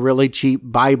build a really cheap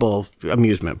Bible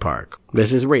amusement park.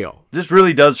 This is real. This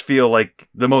really does feel like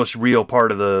the most real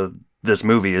part of this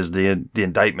movie is the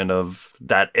indictment of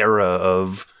that era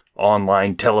of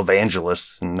online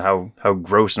televangelists and how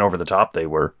gross and over the top they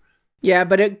were. Yeah,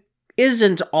 but it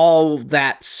isn't all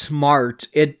that smart.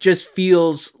 It just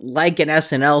feels like an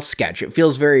SNL sketch. It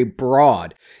feels very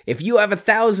broad. If you have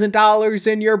 $1,000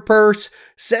 in your purse,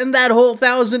 send that whole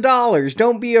 $1,000.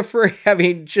 Don't be afraid. I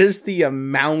mean, just the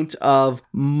amount of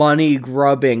money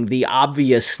grubbing, the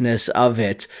obviousness of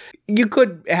it. You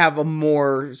could have a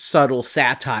more subtle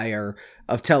satire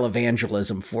of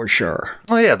televangelism for sure.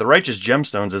 Oh yeah, The Righteous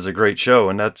Gemstones is a great show,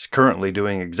 and that's currently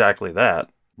doing exactly that.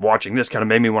 Watching this kind of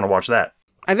made me want to watch that.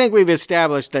 I think we've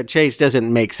established that Chase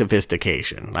doesn't make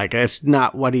sophistication. Like, that's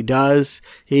not what he does.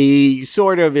 He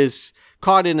sort of is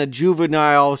caught in a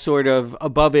juvenile sort of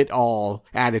above it all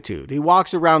attitude. He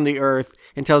walks around the earth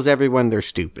and tells everyone they're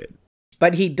stupid.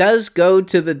 But he does go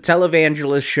to the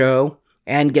televangelist show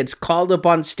and gets called up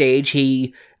on stage.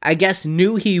 He, I guess,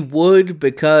 knew he would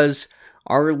because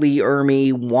R. Lee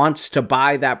Ermey wants to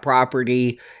buy that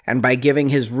property, and by giving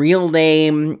his real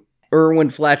name, Irwin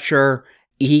Fletcher,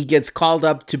 he gets called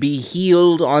up to be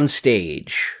healed on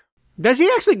stage. Does he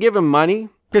actually give him money?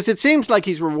 Because it seems like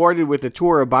he's rewarded with a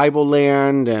tour of Bible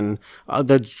land and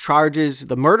the charges,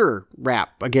 the murder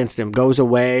rap against him goes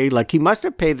away. Like, he must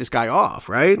have paid this guy off,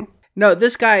 right? No,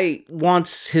 this guy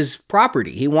wants his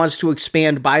property. He wants to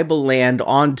expand Bible land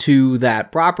onto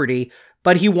that property,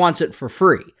 but he wants it for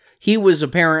free. He was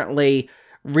apparently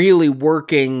really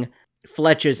working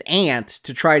Fletch's aunt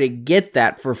to try to get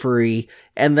that for free,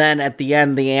 and then at the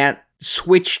end, the aunt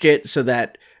switched it so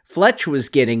that Fletch was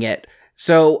getting it.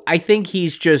 So I think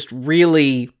he's just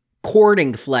really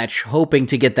courting Fletch, hoping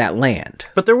to get that land.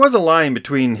 But there was a line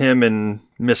between him and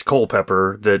Miss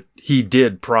Culpepper that he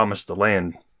did promise the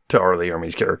land to R. Lee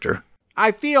Ermey's character.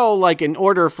 I feel like in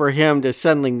order for him to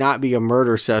suddenly not be a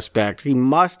murder suspect, he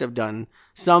must have done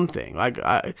something. Like,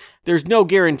 there's no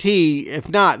guarantee, if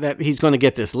not, that he's going to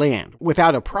get this land.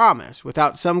 Without a promise,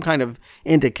 without some kind of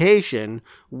indication,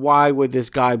 why would this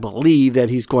guy believe that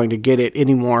he's going to get it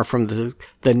any more from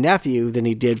the nephew than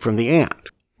he did from the aunt?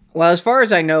 Well, as far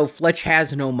as I know, Fletch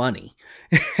has no money.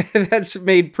 That's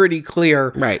made pretty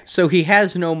clear. Right. So he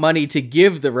has no money to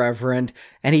give the Reverend,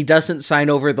 and he doesn't sign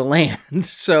over the land.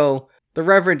 So the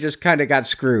Reverend just kind of got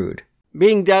screwed.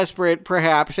 Being desperate,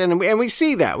 perhaps, and we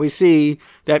see that. We see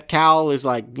that Cal is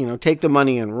like, take the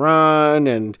money and run,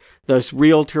 and this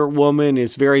realtor woman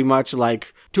is very much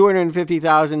like,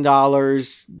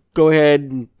 $250,000, go ahead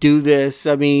and do this.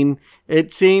 I mean,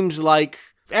 it seems like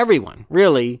everyone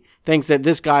really thinks that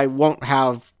this guy won't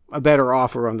have a better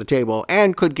offer on the table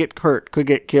and could get hurt, could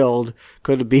get killed,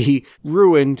 could be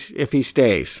ruined if he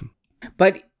stays.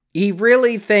 But he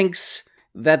really thinks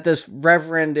that this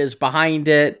Reverend is behind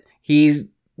it. He's,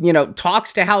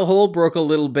 talks to Hal Holbrook a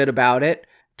little bit about it,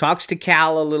 talks to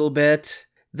Cal a little bit.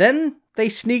 Then they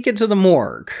sneak into the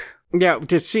morgue. Yeah,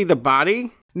 to see the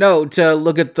body? No, to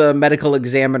look at the medical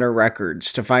examiner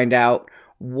records to find out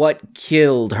what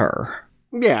killed her.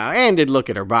 Yeah, and did look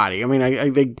at her body. I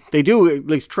mean, they do at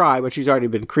least try, but she's already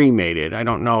been cremated. I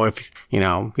don't know if,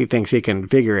 he thinks he can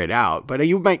figure it out. But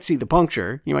you might see the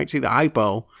puncture. You might see the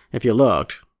hypo if you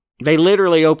looked. They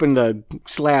literally open the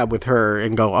slab with her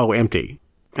and go, oh, empty.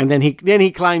 And then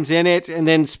he climbs in it and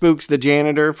then spooks the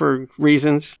janitor for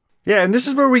reasons. Yeah, and this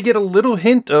is where we get a little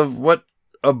hint of what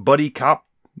a buddy cop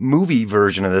movie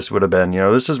version of this would have been.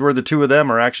 This is where the two of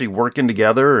them are actually working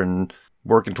together and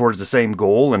working towards the same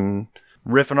goal and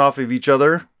riffing off of each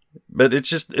other. But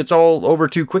it's all over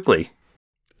too quickly.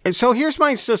 And so here's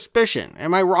my suspicion.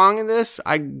 Am I wrong in this?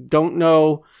 I don't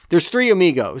know. There's three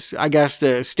amigos, I guess,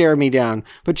 to stare me down.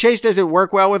 But Chase doesn't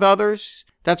work well with others.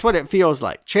 That's what it feels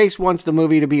like. Chase wants the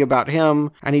movie to be about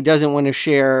him, and he doesn't want to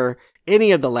share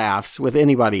any of the laughs with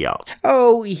anybody else.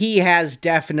 Oh, he has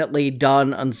definitely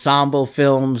done ensemble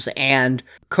films and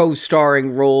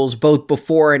co-starring roles both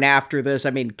before and after this.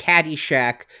 I mean,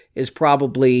 Caddyshack is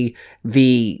probably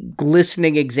the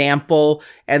glistening example.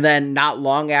 And then not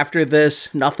long after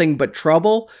this, Nothing But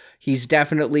Trouble. He's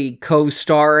definitely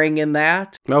co-starring in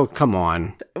that. Oh, come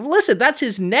on. Listen, that's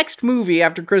his next movie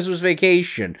after Christmas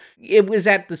Vacation. It was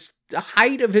at the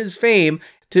height of his fame.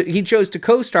 He chose to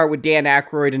co-star with Dan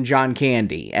Aykroyd and John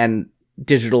Candy and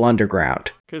Digital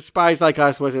Underground. Because Spies Like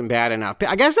Us wasn't bad enough.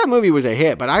 I guess that movie was a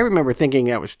hit, but I remember thinking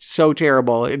that was so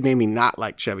terrible, it made me not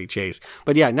like Chevy Chase.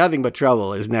 But yeah, Nothing But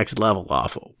Trouble is next level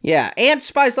awful. Yeah, and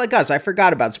Spies Like Us. I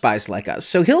forgot about Spies Like Us.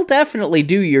 So he'll definitely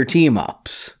do your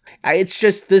team-ups. It's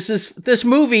just, this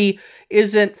movie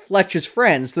isn't Fletch's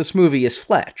Friends. This movie is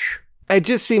Fletch. It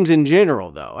just seems in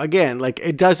general, though. Again, like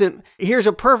it doesn't. Here's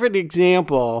a perfect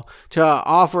example to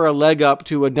offer a leg up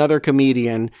to another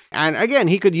comedian. And again,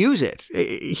 he could use it.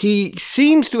 He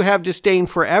seems to have disdain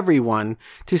for everyone.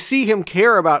 To see him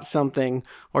care about something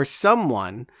or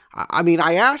someone. I mean,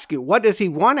 I ask you, what does he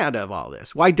want out of all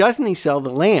this? Why doesn't he sell the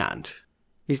land?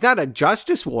 He's not a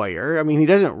justice warrior. I mean, he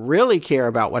doesn't really care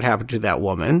about what happened to that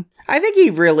woman. I think he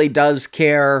really does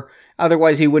care.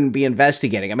 Otherwise, he wouldn't be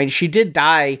investigating. I mean, she did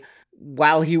die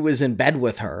while he was in bed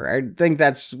with her. I think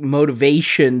that's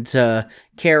motivation to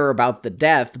care about the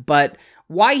death, but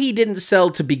why he didn't sell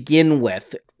to begin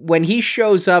with, when he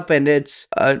shows up and it's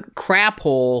a crap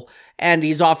hole and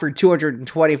he's offered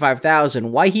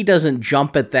 $225,000, why he doesn't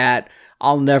jump at that,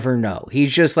 I'll never know.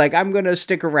 He's just like, I'm going to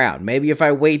stick around. Maybe if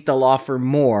I wait, they'll offer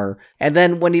more. And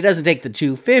then when he doesn't take the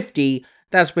 $250,000,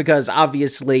 that's because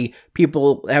obviously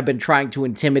people have been trying to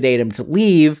intimidate him to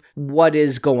leave. What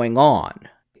is going on?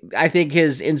 I think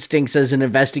his instincts as an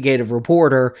investigative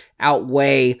reporter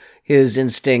outweigh his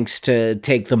instincts to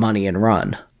take the money and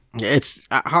run. It's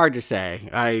hard to say.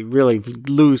 I really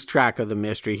lose track of the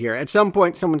mystery here. At some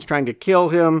point, someone's trying to kill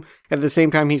him. At the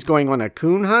same time, he's going on a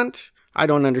coon hunt. I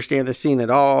don't understand the scene at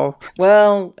all.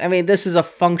 Well, I mean, this is a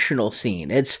functional scene.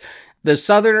 It's the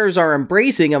Southerners are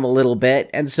embracing him a little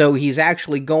bit, and so he's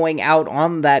actually going out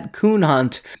on that coon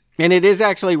hunt. And it is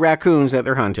actually raccoons that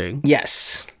they're hunting.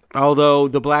 Yes. Although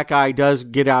the black guy does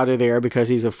get out of there because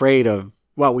he's afraid of,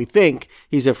 well, we think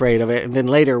he's afraid of it. And then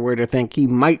later we're to think he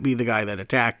might be the guy that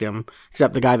attacked him,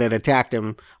 except the guy that attacked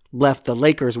him left the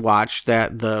Lakers watch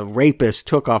that the rapist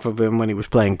took off of him when he was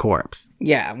playing corpse.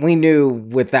 Yeah, we knew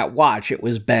with that watch it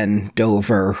was Ben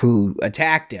Dover who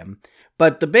attacked him.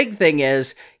 But the big thing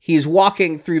is he's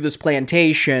walking through this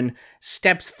plantation,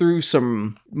 steps through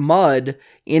some mud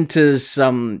into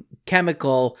some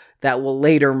chemical that will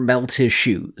later melt his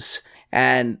shoes.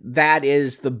 And that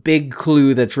is the big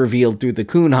clue that's revealed through the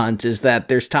coon hunt, is that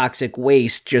there's toxic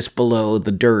waste just below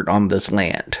the dirt on this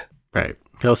land. Right.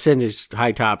 He'll send his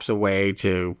high tops away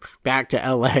back to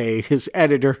LA. His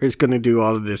editor is going to do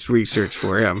all of this research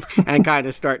for him and kind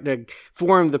of start to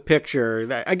form the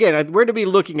picture. Again, we're to be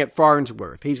looking at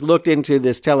Farnsworth. He's looked into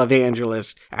this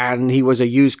televangelist, and he was a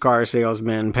used car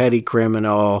salesman, petty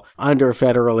criminal, under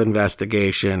federal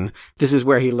investigation. This is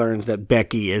where he learns that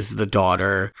Becky is the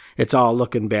daughter. It's all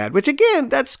looking bad, which again,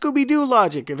 that's Scooby-Doo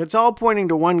logic. If it's all pointing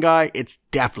to one guy, it's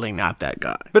definitely not that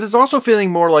guy. But it's also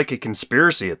feeling more like a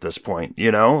conspiracy at this point,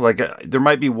 you know? Like, there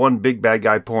might be one big bad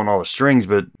guy pulling all the strings,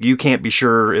 but you can't be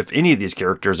sure if any of these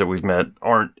characters that we've met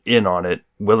aren't in on it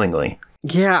willingly.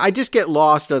 Yeah, I just get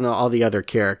lost on all the other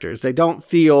characters. They don't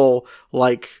feel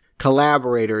like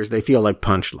collaborators. They feel like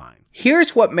punchline.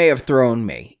 Here's what may have thrown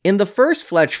me. In the first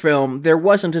Fletch film, there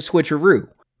wasn't a switcheroo.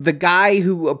 The guy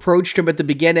who approached him at the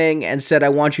beginning and said, "I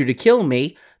want you to kill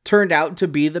me," turned out to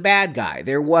be the bad guy.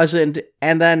 There wasn't,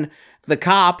 and then the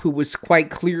cop, who was quite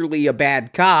clearly a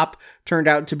bad cop, turned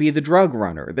out to be the drug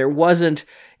runner. There wasn't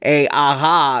you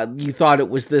thought it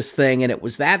was this thing and it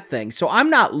was that thing. So I'm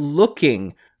not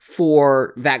looking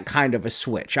for that kind of a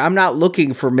switch. I'm not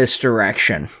looking for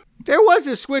misdirection. There was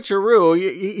a switcheroo.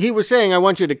 He was saying, "I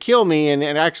want you to kill me," and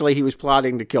actually he was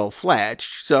plotting to kill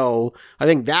Fletch. So I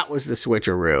think that was the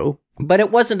switcheroo. But it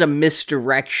wasn't a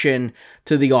misdirection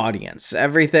to the audience.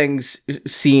 Everything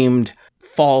seemed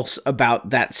false about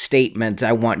that statement,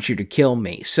 "I want you to kill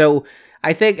me." So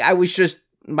I think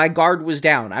my guard was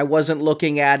down. I wasn't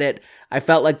looking at it. I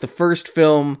felt like the first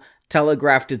film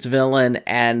telegraphed its villain,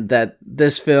 and that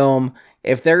this film,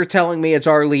 if they're telling me it's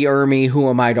R. Lee Ermey, who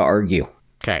am I to argue?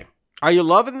 Okay. Are you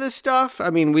loving this stuff? I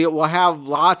mean, we will have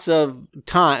lots of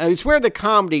time. It's where the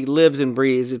comedy lives and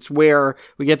breathes. It's where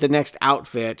we get the next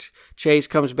outfit. Chase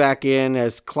comes back in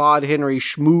as Claude Henry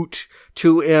Schmoot,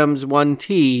 2 M's, 1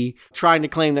 T, trying to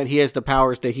claim that he has the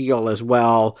powers to heal as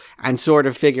well, and sort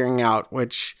of figuring out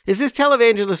is this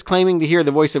televangelist claiming to hear the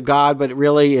voice of God, but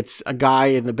really it's a guy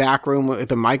in the back room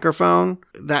with a microphone?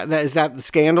 Is that the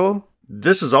scandal?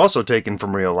 This is also taken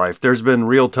from real life. There's been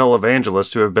real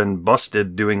televangelists who have been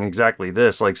busted doing exactly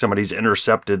this, like somebody's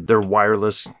intercepted their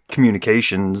wireless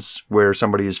communications where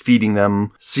somebody is feeding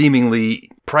them seemingly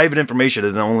private information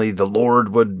and only the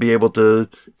Lord would be able to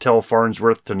tell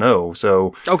Farnsworth to know.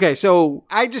 So okay, so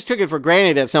I just took it for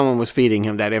granted that someone was feeding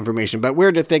him that information, but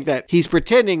we're to think that he's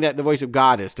pretending that the voice of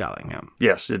God is telling him.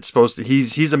 Yes, it's supposed to.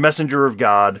 He's a messenger of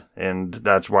God, and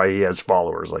that's why he has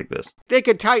followers like this. They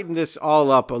could tighten this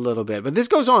all up a little bit, but this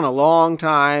goes on a long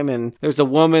time, and there's the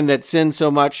woman that sins so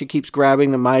much she keeps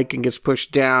grabbing the mic and gets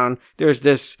pushed down. There's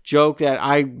this joke that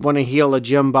I want to heal a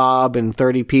Jim Bob and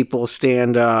 30 people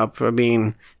stand up. I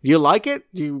mean, do you like it?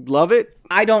 Do you love it?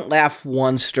 I don't laugh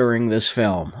once during this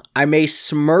film. I may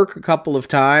smirk a couple of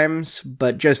times,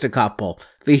 but just a couple.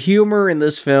 The humor in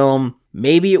this film,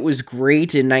 maybe it was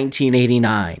great in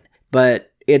 1989,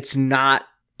 but it's not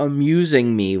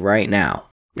amusing me right now.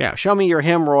 Yeah, show me your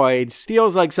hemorrhoids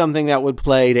feels like something that would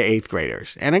play to 8th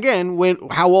graders. And again,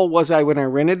 how old was I when I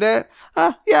rented that?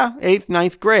 8th,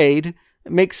 9th grade.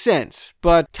 It makes sense,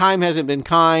 but time hasn't been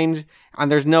kind,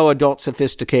 and there's no adult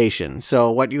sophistication.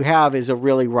 So what you have is a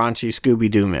really raunchy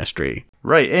Scooby-Doo mystery.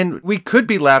 Right, and we could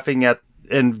be laughing at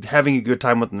and having a good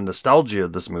time with the nostalgia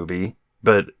of this movie,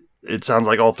 but it sounds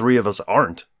like all three of us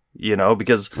aren't, you know,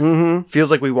 because it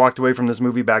feels like we walked away from this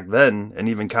movie back then and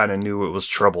even kind of knew it was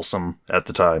troublesome at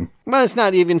the time. Well, it's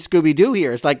not even Scooby-Doo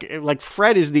here. It's like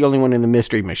Fred is the only one in the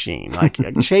mystery machine. Like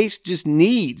Chase just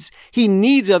needs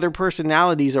other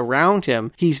personalities around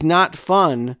him. He's not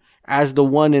fun as the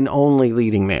one and only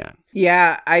leading man.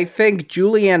 Yeah, I think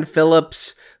Julianne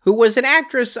Phillips, who was an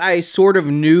actress I sort of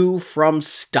knew from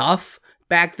stuff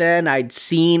back then. I'd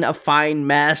seen A Fine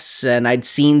Mess and I'd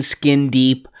seen Skin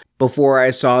Deep before I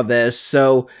saw this,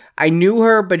 so I knew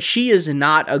her, but she is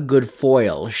not a good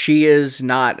foil. She is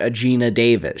not a Gina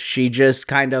Davis. She just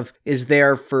kind of is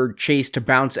there for Chase to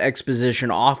bounce exposition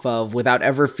off of without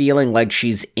ever feeling like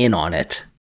she's in on it.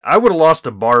 I would have lost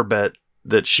a bar bet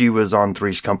that she was on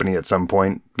Three's Company at some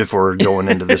point before going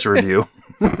into this review.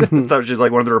 I thought she was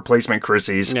like one of the replacement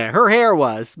Chrissies. Yeah, her hair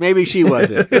was. Maybe she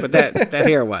wasn't, but that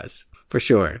hair was, for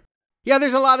sure. Yeah,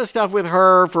 there's a lot of stuff with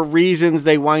her for reasons.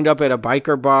 They wind up at a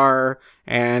biker bar,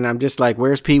 and I'm just like,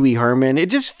 where's Pee Wee Herman?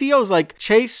 It just feels like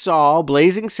Chase saw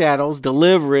Blazing Saddles,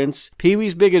 Deliverance, Pee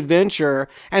Wee's Big Adventure,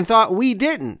 and thought we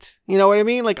didn't. You know what I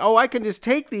mean? Like, oh, I can just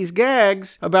take these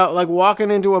gags about like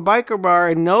walking into a biker bar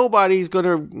and nobody's going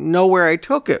to know where I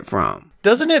took it from.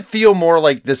 Doesn't it feel more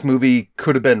like this movie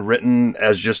could have been written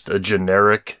as just a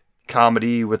generic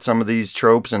comedy with some of these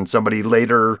tropes and somebody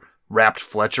later wrapped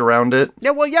Fletch around it.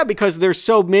 Yeah, well, yeah, because there's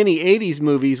so many 80s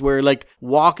movies where, like,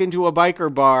 walk into a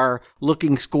biker bar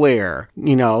looking square,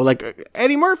 like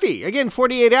Eddie Murphy, again,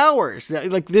 48 Hours.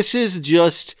 Like, this is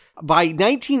just, by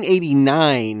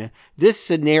 1989, this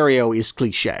scenario is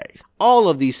cliche. All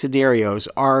of these scenarios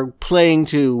are playing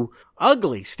to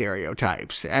ugly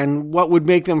stereotypes, and what would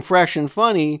make them fresh and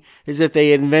funny is if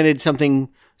they invented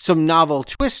some novel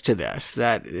twist to this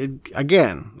that,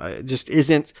 again, just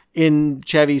isn't in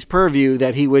Chevy's purview,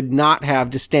 that he would not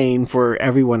have disdain for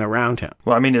everyone around him.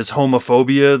 Well, I mean, is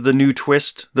homophobia the new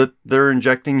twist that they're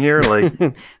injecting here? Like,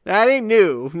 that ain't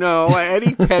new. No,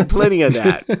 Eddie had plenty of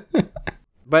that.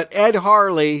 But Ed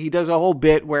Harley, he does a whole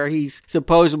bit where he's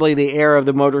supposedly the heir of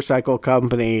the motorcycle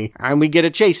company, and we get a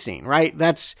chase scene, right?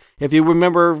 That's, if you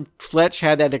remember, Fletch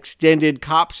had that extended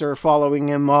cops are following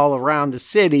him all around the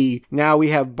city. Now we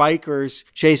have bikers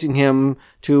chasing him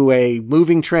to a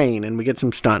moving train, and we get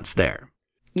some stunts there.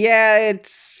 Yeah,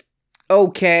 it's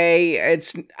okay.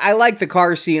 I like the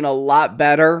car scene a lot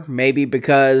better, maybe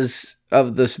because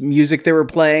of the music they were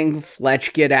playing.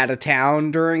 Fletch get out of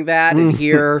town during that, and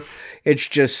here it's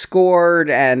just scored,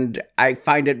 and I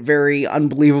find it very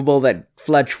unbelievable that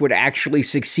Fletch would actually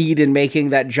succeed in making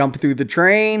that jump through the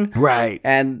train. Right.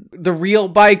 And the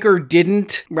real biker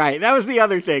didn't. Right. That was the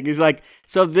other thing. He's like,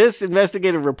 so this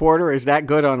investigative reporter is that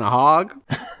good on a hog?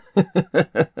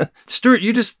 Stuart,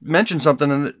 you just mentioned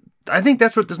something, and I think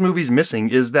that's what this movie's missing,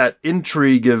 is that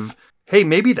intrigue of, hey,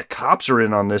 maybe the cops are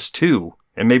in on this too,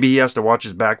 and maybe he has to watch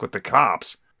his back with the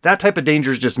cops. That type of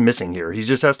danger is just missing here. He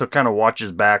just has to kind of watch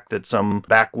his back that some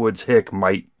backwoods hick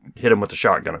might hit him with a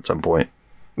shotgun at some point.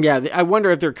 Yeah, I wonder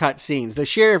if they're cut scenes. The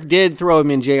sheriff did throw him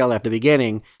in jail at the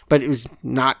beginning, but it was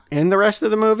not in the rest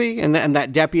of the movie. And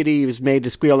that deputy was made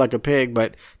to squeal like a pig,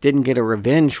 but didn't get a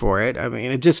revenge for it. I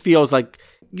mean, it just feels like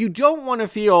you don't want to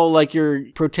feel like your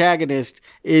protagonist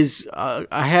is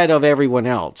ahead of everyone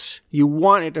else. You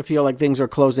want it to feel like things are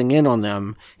closing in on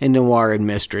them in noir and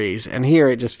mysteries. And here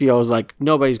it just feels like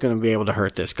nobody's going to be able to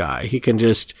hurt this guy. He can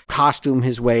just costume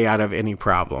his way out of any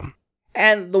problem.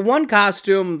 And the one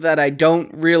costume that I don't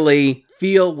really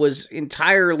feel was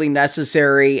entirely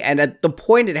necessary, and at the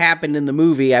point it happened in the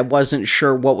movie, I wasn't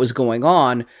sure what was going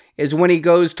on, is when he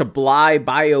goes to Bly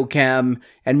Biochem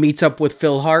and meets up with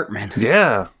Phil Hartman.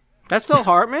 Yeah. That's Phil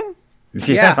Hartman?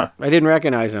 Yeah. I didn't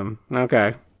recognize him.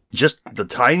 Okay. Just the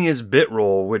tiniest bit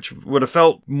role, which would have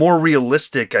felt more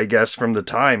realistic, I guess, from the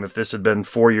time if this had been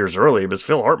 4 years early, because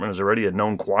Phil Hartman was already a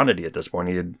known quantity at this point.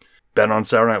 He had been on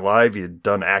Saturday Night Live, he had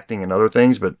done acting and other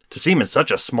things, but to see him in such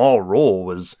a small role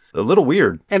was a little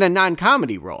weird. And a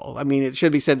non-comedy role. I mean, it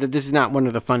should be said that this is not one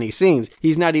of the funny scenes.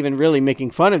 He's not even really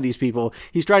making fun of these people.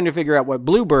 He's trying to figure out what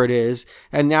Bluebird is,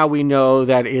 and now we know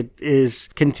that it is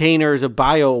containers of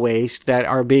bio-waste that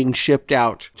are being shipped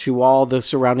out to all the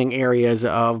surrounding areas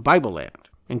of Bible Land,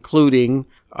 including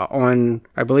on,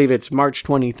 I believe it's March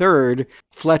 23rd,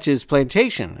 Fletch's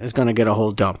plantation is going to get a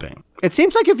whole dumping. It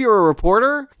seems like if you're a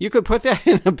reporter, you could put that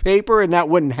in a paper and that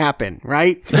wouldn't happen,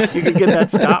 right? You could get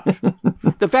that stopped.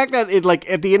 The fact that it, like,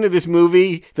 at the end of this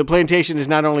movie, the plantation is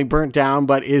not only burnt down,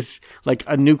 but is like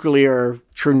a nuclear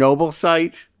Chernobyl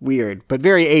site. Weird, but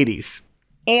very 80s.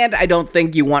 And I don't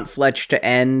think you want Fletch to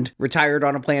end retired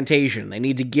on a plantation. They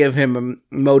need to give him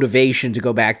a motivation to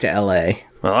go back to LA.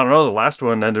 Well, I don't know. The last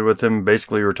one ended with him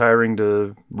basically retiring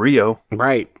to Rio.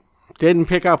 Right. Didn't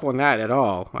pick up on that at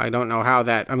all. I don't know how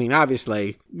that... I mean,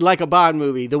 obviously, like a Bond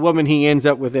movie, the woman he ends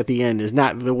up with at the end is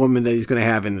not the woman that he's going to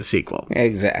have in the sequel.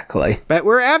 Exactly. But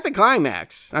we're at the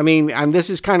climax. I mean, this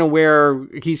is kind of where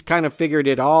he's kind of figured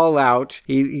it all out.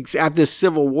 He's at this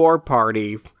Civil War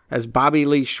party as Bobby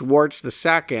Lee Schwartz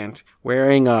II,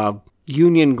 wearing a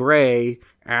Union gray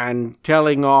and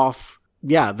telling off,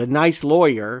 the nice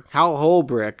lawyer, Hal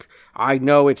Holbrook, I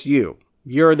know it's you.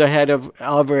 You're the head of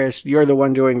Everest. You're the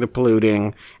one doing the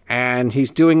polluting. And he's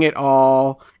doing it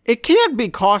all. It can't be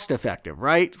cost effective,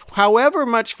 right? However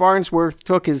much Farnsworth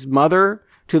took his mother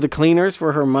to the cleaners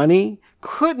for her money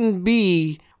couldn't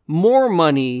be more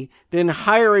money than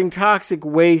hiring toxic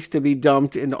waste to be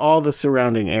dumped in all the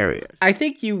surrounding areas. I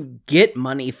think you get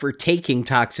money for taking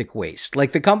toxic waste.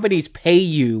 Like, the companies pay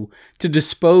you to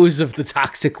dispose of the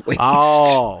toxic waste.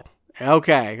 Oh,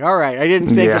 okay. All right. I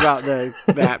didn't think about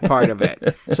that part of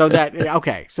it.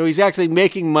 So he's actually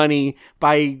making money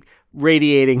by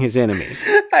radiating his enemy.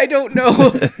 I don't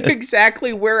know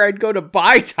exactly where I'd go to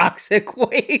buy toxic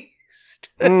waste.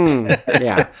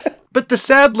 Yeah. But the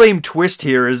sad, lame twist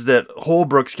here is that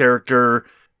Holbrook's character,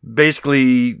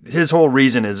 basically, his whole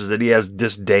reason is that he has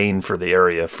disdain for the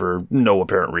area for no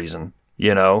apparent reason.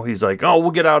 You know, he's like, oh,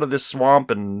 we'll get out of this swamp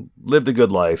and live the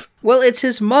good life. Well, it's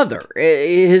his mother.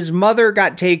 His mother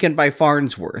got taken by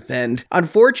Farnsworth, and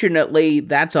unfortunately,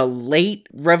 that's a late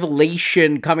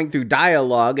revelation coming through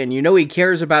dialogue, and you know he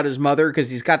cares about his mother because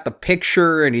he's got the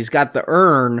picture and he's got the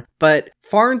urn, but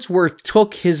Farnsworth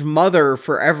took his mother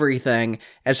for everything,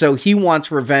 and so he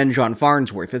wants revenge on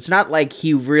Farnsworth. It's not like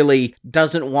he really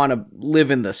doesn't want to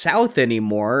live in the South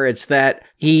anymore. It's that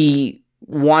he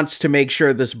wants to make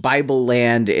sure this Bible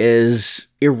land is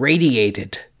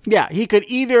irradiated. Yeah, he could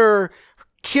either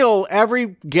kill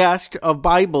every guest of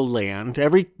Bible land,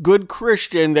 every good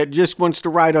Christian that just wants to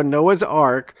ride on Noah's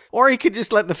Ark, or he could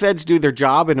just let the feds do their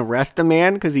job and arrest the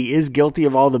man because he is guilty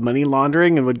of all the money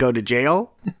laundering and would go to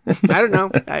jail. I don't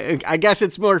know. I guess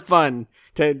it's more fun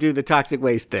to do the toxic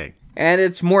waste thing. And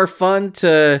it's more fun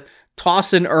to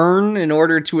toss an urn in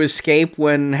order to escape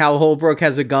when Hal Holbrook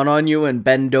has a gun on you and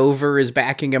Ben Dover is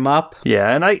backing him up.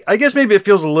 Yeah, and I guess maybe it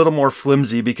feels a little more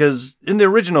flimsy because in the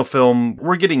original film,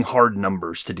 we're getting hard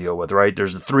numbers to deal with, right?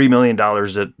 There's the $3 million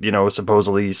that, you know,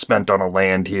 supposedly spent on a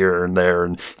land here and there,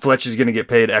 and Fletch is going to get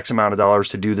paid X amount of dollars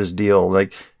to do this deal.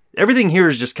 Like, everything here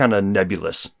is just kind of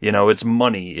nebulous. You know, it's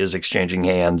money is exchanging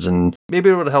hands, and maybe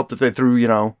it would have helped if they threw, you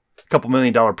know, $2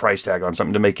 million price tag on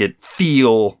something to make it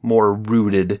feel more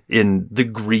rooted in the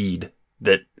greed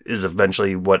that is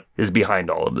eventually what is behind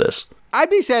all of this. I'd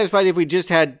be satisfied if we just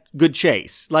had good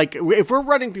chase. Like, if we're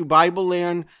running through Bible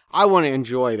land, I want to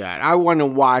enjoy that. I want to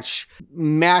watch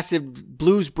massive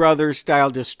Blues Brothers style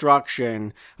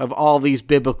destruction of all these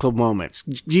biblical moments.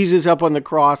 Jesus up on the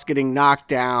cross getting knocked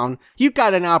down. You've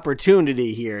got an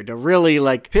opportunity here to really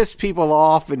like piss people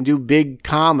off and do big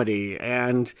comedy.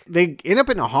 And they end up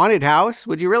in a haunted house.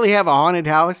 Would you really have a haunted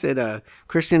house at a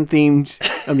Christian themed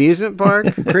amusement park?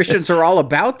 Christians are all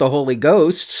about the Holy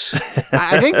Ghosts.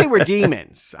 I think they were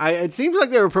demons. It seems like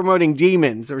they were promoting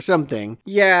demons or something.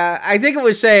 Yeah, I think it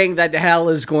was saying that hell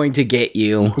is going to get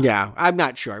you. Yeah, I'm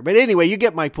not sure. But anyway, you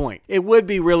get my point. It would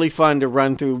be really fun to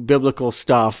run through biblical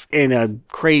stuff in a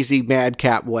crazy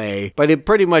madcap way, but it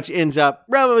pretty much ends up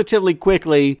relatively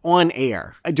quickly on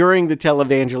air. During the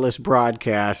televangelist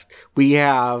broadcast, we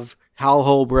have Hal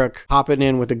Holbrook popping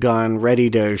in with a gun,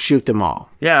 ready to shoot them all.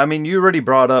 Yeah, I mean, you already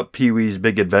brought up Pee-wee's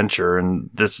Big Adventure,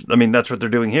 and this, I mean, that's what they're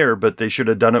doing here, but they should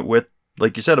have done it with,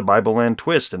 like you said, a Bible land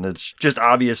twist, and it's just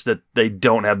obvious that they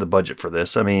don't have the budget for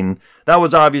this. I mean, that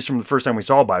was obvious from the first time we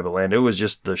saw Bible land. It was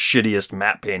just the shittiest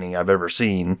matte painting I've ever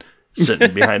seen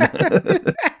sitting behind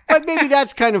it. But maybe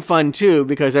that's kind of fun too,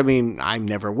 because I mean, I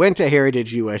never went to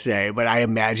Heritage USA, but I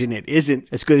imagine it isn't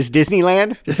as good as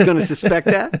Disneyland. Just going to suspect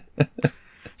that.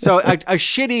 So a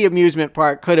shitty amusement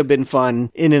park could have been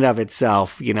fun in and of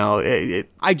itself. You know,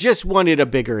 I just wanted a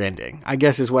bigger ending, I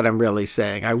guess is what I'm really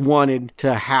saying. I wanted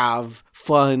to have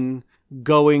fun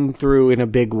going through in a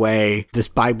big way this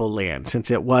Bible land, since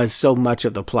it was so much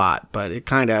of the plot. But it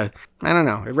kind of, I don't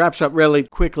know, it wraps up really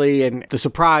quickly. And the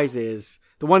surprise is,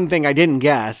 the one thing I didn't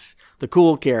guess, the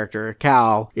cool character,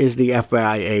 Cal, is the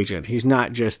FBI agent. He's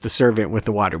not just the servant with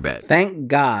the waterbed. Thank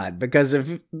God, because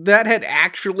if that had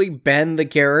actually been the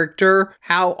character,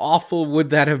 how awful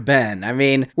would that have been? I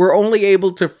mean, we're only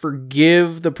able to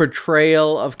forgive the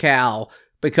portrayal of Cal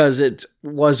because it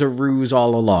was a ruse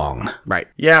all along. Right.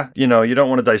 Yeah, you know, you don't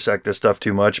want to dissect this stuff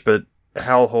too much, but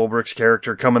Hal Holbrook's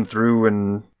character coming through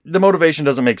and the motivation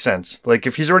doesn't make sense. Like,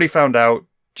 if he's already found out,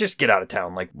 just get out of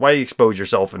town. Like, why expose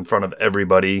yourself in front of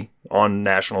everybody on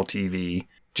national TV?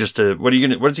 Just to, what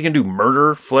is he gonna do?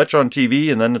 Murder Fletch on TV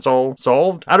and then it's all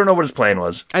solved? I don't know what his plan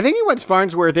was. I think he wants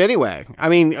Farnsworth anyway. I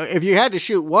mean, if you had to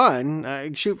shoot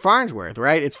one, shoot Farnsworth,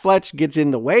 right? It's Fletch gets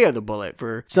in the way of the bullet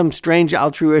for some strange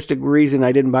altruistic reason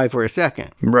I didn't buy for a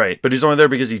second. Right, but he's only there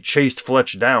because he chased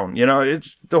Fletch down. You know,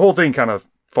 it's the whole thing kind of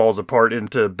falls apart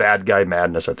into bad guy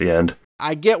madness at the end.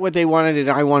 I get what they wanted and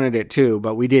I wanted it too,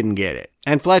 but we didn't get it.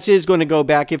 And Fletch is going to go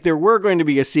back. If there were going to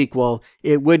be a sequel,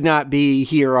 it would not be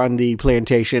here on the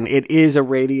plantation. It is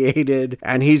irradiated,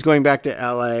 and he's going back to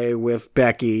LA with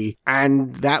Becky.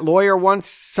 And that lawyer wants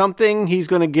something. He's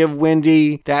going to give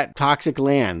Wendy that toxic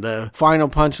land. The final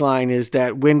punchline is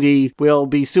that Wendy will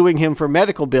be suing him for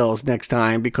medical bills next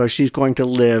time because she's going to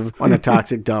live on a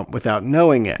toxic dump without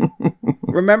knowing it.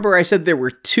 Remember, I said there were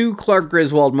 2 Clark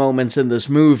Griswold moments in this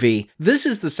movie. This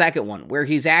is the second one, where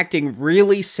he's acting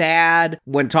really sad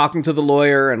when talking to the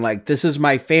lawyer and like, this is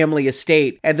my family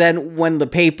estate. And then when the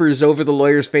paper's over the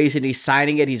lawyer's face and he's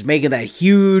signing it, he's making that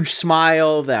huge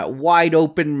smile, that wide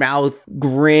open mouth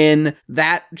grin.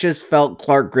 That just felt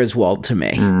Clark Griswold to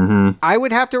me. Mm-hmm. I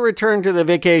would have to return to the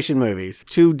vacation movies.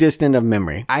 Too distant of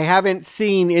memory. I haven't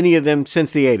seen any of them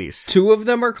since the 80s. 2 of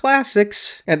them are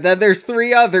classics, and then there's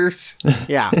 3 others.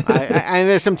 Yeah, and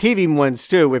there's some TV ones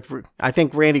too. I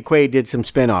think Randy Quaid did some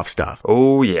spin-off stuff.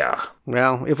 Oh yeah.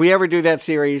 Well, if we ever do that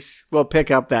series, we'll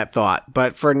pick up that thought.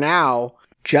 But for now,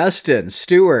 Justin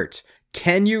Stewart,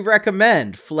 can you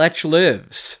recommend Fletch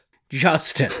Lives?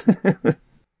 Justin.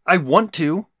 I want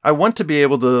to. I want to be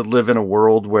able to live in a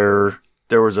world where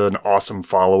there was an awesome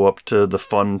follow-up to the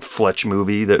fun Fletch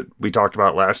movie that we talked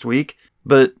about last week.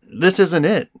 But this isn't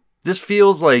it. This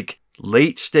feels like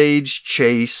late-stage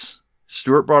Chase.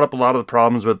 Stewart brought up a lot of the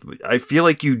problems with... I feel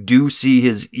like you do see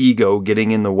his ego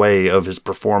getting in the way of his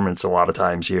performance a lot of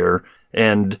times here.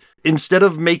 And instead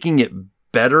of making it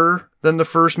better than the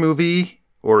first movie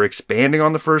or expanding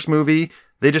on the first movie,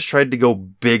 they just tried to go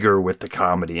bigger with the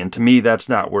comedy. And to me, that's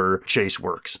not where Chase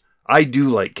works. I do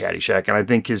like Caddyshack, and I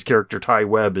think his character Ty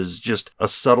Webb is just a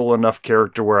subtle enough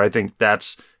character where I think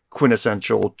that's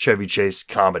quintessential Chevy Chase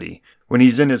comedy. When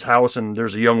he's in his house and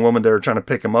there's a young woman there trying to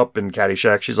pick him up in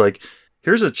Caddyshack, she's like,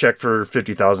 here's a check for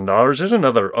 $50,000. There's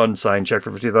another unsigned check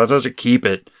for $50,000. Keep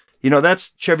it. You know,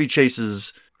 that's Chevy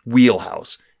Chase's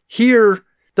wheelhouse. Here,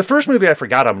 the first movie, I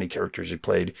forgot how many characters he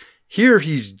played. Here,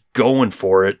 he's going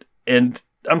for it. And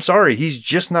I'm sorry, he's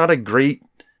just not a great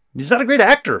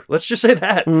actor. Let's just say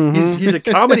that. Mm-hmm. He's a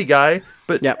comedy guy,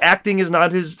 but acting is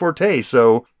not his forte.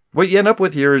 So what you end up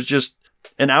with here is just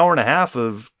an hour and a half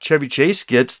of Chevy Chase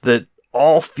skits that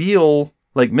all feel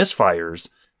like misfires.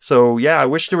 So yeah, I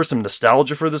wish there was some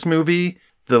nostalgia for this movie.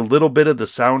 The little bit of the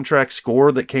soundtrack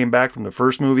score that came back from the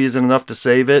first movie isn't enough to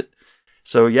save it.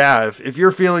 So yeah, if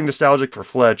you're feeling nostalgic for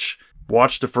Fletch,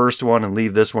 watch the first one and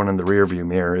leave this one in the rearview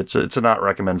mirror. It's a not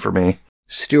recommend for me.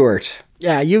 Stewart.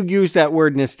 Yeah, you used that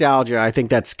word nostalgia. I think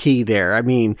that's key there. I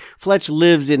mean, Fletch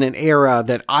lives in an era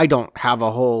that I don't have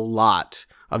a whole lot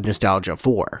of nostalgia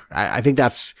for. I think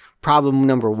that's problem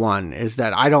number one, is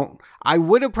that I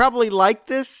would have probably liked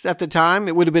this at the time.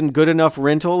 It would have been good enough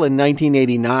rental in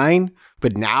 1989.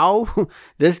 But now,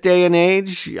 this day and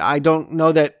age, I don't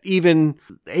know that even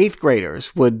 8th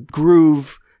graders would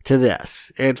groove to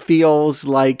this. It feels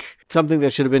like something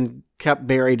that should have been kept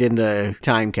buried in the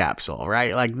time capsule,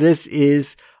 right? Like, this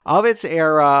is of its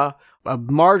era, a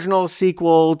marginal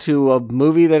sequel to a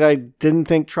movie that I didn't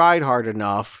think tried hard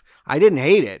enough. I didn't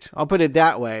hate it, I'll put it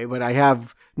that way, but I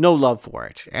have no love for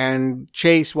it. And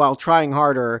Chase, while trying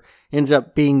harder, ends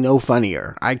up being no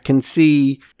funnier. I can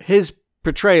see his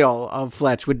portrayal of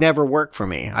Fletch would never work for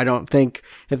me. I don't think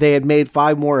if they had made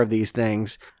 5 more of these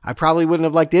things, I probably wouldn't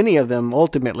have liked any of them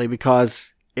ultimately,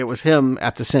 because it was him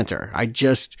at the center.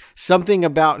 Something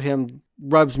about him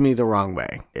rubs me the wrong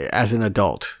way as an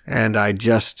adult, and I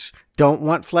just don't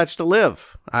want Fletch to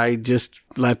live. I just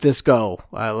let this go.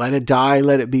 Let it die,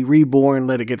 let it be reborn,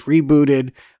 let it get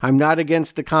rebooted. I'm not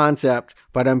against the concept,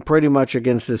 but I'm pretty much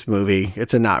against this movie.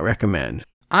 It's a not recommend.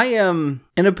 I am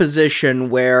in a position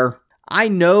where I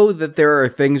know that there are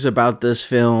things about this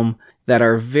film that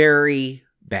are very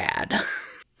bad.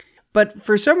 But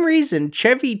for some reason,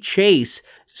 Chevy Chase,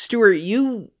 Stewart,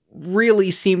 you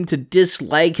really seem to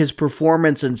dislike his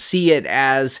performance and see it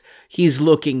as he's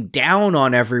looking down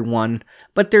on everyone.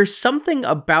 But there's something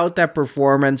about that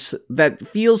performance that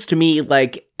feels to me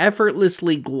like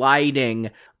effortlessly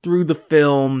gliding through the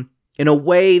film in a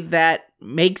way that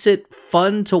makes it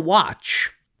fun to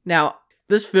watch. Now,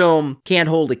 this film can't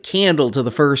hold a candle to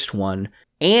the first one,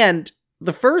 and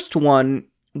the first one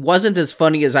wasn't as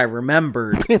funny as I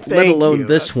remembered, let alone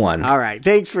this one. All right,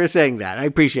 thanks for saying that. I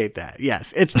appreciate that.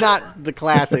 Yes, it's not the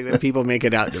classic that people make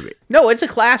it out to be. No, it's a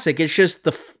classic. It's just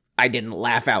I didn't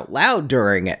laugh out loud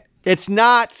during it. It's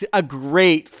not a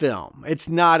great film. It's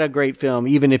not a great film,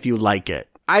 even if you like it.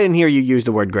 I didn't hear you use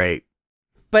the word great.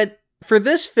 But for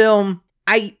this film,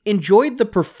 I enjoyed the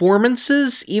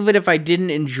performances, even if I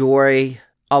didn't enjoy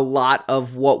a lot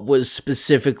of what was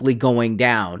specifically going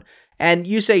down. And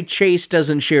you say Chase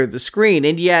doesn't share the screen,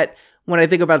 and yet, when I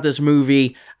think about this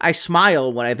movie, I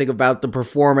smile when I think about the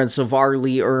performance of R.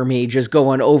 Lee Ermey just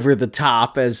going over the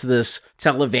top as this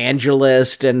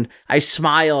televangelist, and I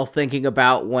smile thinking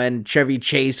about when Chevy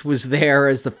Chase was there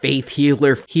as the faith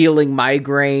healer healing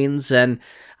migraines, and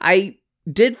I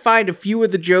did find a few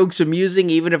of the jokes amusing,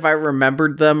 even if I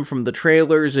remembered them from the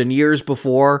trailers and years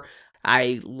before.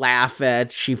 I laugh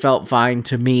at She Felt Fine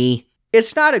to Me.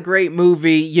 It's not a great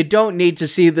movie. You don't need to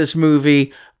see this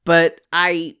movie, but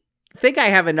I think I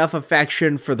have enough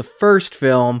affection for the first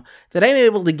film that I'm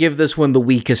able to give this one the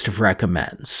weakest of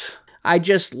recommends. I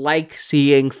just like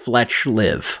seeing Fletch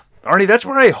live. Arnie, that's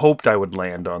where I hoped I would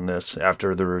land on this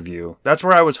after the review. That's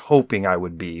where I was hoping I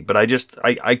would be, but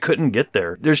I couldn't get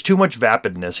there. There's too much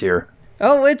vapidness here.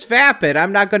 Oh, it's vapid,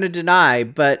 I'm not going to deny,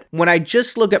 but when I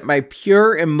just look at my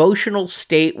pure emotional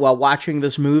state while watching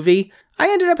this movie, I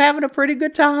ended up having a pretty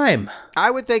good time. I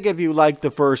would think if you liked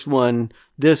the first one,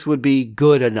 this would be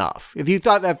good enough. If you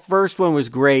thought that first one was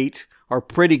great or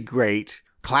pretty great,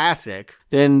 classic,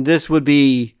 then this would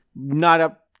be not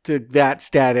up to that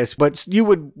status, but you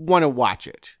would want to watch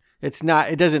it.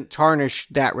 It doesn't tarnish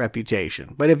that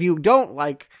reputation. But if you don't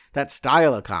like that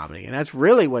style of comedy, and that's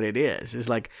really what it is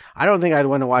like, I don't think I'd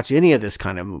want to watch any of this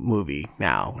kind of movie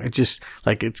now. It just,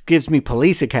 like, it gives me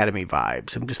Police Academy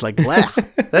vibes. I'm just like,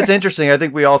 bleh. That's interesting. I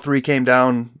think we all three came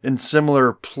down in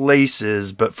similar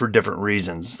places, but for different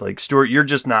reasons. Like, Stuart, you're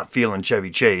just not feeling Chevy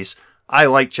Chase. I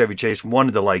like Chevy Chase,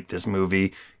 wanted to like this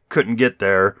movie, couldn't get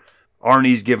there.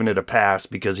 Arnie's giving it a pass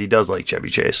because he does like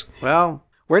Chevy Chase. Well,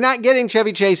 we're not getting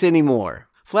Chevy Chase anymore.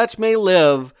 Fletch may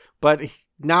live, but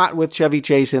not with Chevy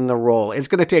Chase in the role. It's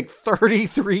going to take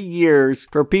 33 years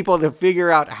for people to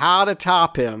figure out how to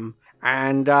top him.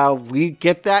 And we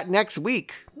get that next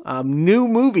week. New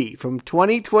movie from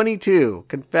 2022,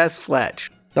 Confess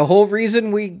Fletch. The whole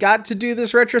reason we got to do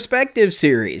this retrospective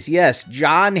series. Yes,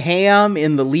 John Hamm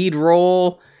in the lead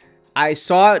role. I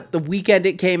saw it the weekend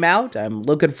it came out. I'm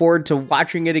looking forward to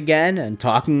watching it again and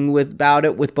talking about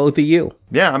it with both of you.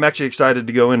 Yeah, I'm actually excited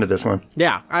to go into this one.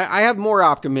 Yeah, I have more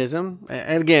optimism.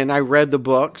 And again, I read the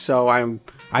book, so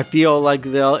I feel like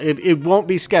it won't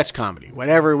be sketch comedy.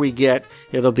 Whatever we get,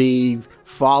 it'll be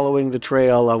following the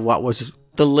trail of what was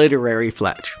the literary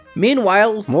Fletch.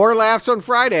 Meanwhile, more laughs on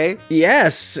Friday.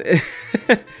 Yes.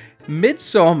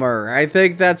 Midsommar. I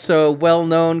think that's a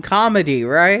well-known comedy,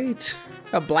 right?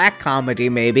 A black comedy,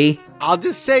 maybe. I'll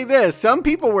just say this. Some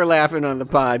people were laughing on the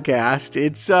podcast.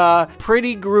 It's a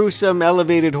pretty gruesome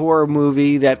elevated horror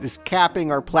movie that is capping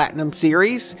our Platinum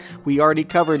series. We already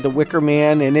covered The Wicker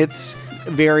Man and its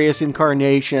various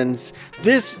incarnations.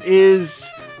 This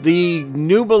is the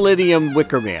new millennium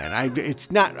Wicker Man.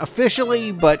 It's not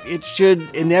officially, but it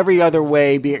should in every other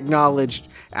way be acknowledged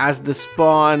as the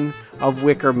spawn of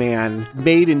Wicker Man,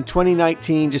 made in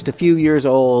 2019, just a few years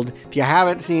old. If you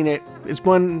haven't seen it, it's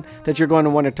one that you're going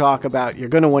to want to talk about. You're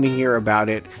going to want to hear about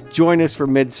it. Join us for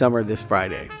Midsummer this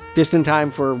Friday, just in time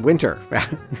for winter.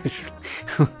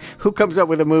 Who comes up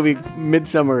with a movie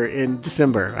Midsummer in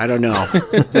December? I don't know.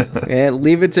 And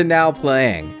leave it to Now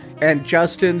Playing. And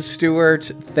Justin Stewart,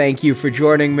 thank you for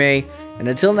joining me. And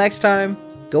until next time,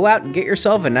 go out and get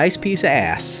yourself a nice piece of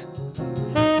ass.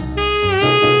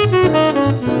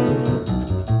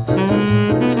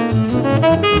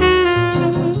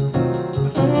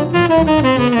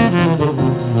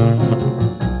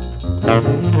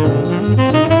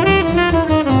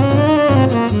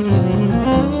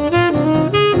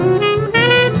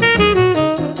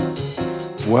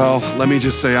 Well, let me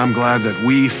just say I'm glad that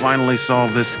we finally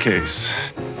solved this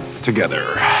case. Together.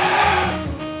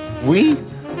 We?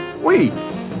 We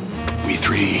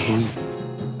three.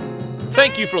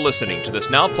 Thank you for listening to this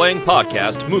Now Playing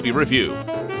Podcast movie review.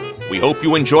 We hope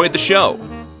you enjoyed the show.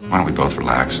 Why don't we both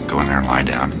relax and go in there and lie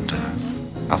down, and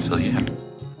I'll fill you in.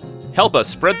 Help us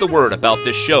spread the word about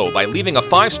this show by leaving a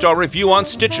 5-star review on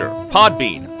Stitcher,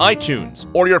 Podbean, iTunes,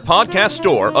 or your podcast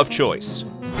store of choice.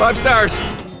 5 stars!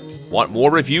 Want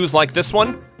more reviews like this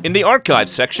one? In the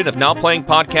archives section of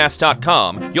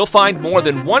NowPlayingPodcast.com, you'll find more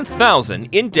than 1,000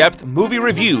 in-depth movie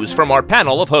reviews from our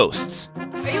panel of hosts.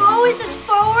 Are you always this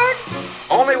forward?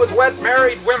 Only with wet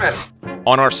married women.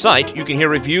 On our site, you can hear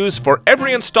reviews for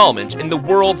every installment in the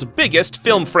world's biggest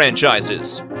film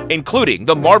franchises, including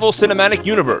the Marvel Cinematic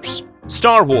Universe,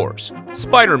 Star Wars,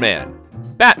 Spider-Man,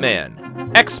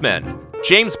 Batman, X-Men,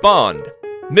 James Bond,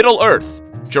 Middle-earth,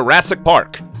 Jurassic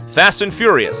Park, Fast and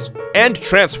Furious, and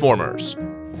Transformers.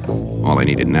 All I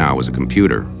needed now was a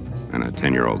computer and a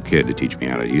 10-year-old kid to teach me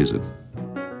how to use it.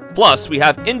 Plus, we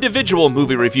have individual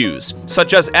movie reviews,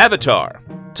 such as Avatar,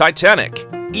 Titanic,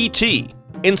 E.T.,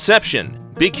 Inception,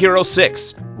 Big Hero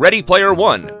 6, Ready Player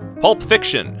One, Pulp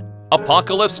Fiction,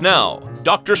 Apocalypse Now,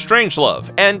 Dr.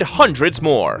 Strangelove, and hundreds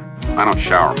more. I don't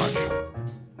shower much.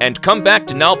 And come back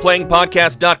to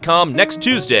NowPlayingPodcast.com next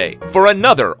Tuesday for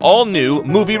another all-new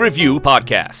movie review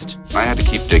podcast. I had to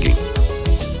keep digging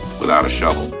without a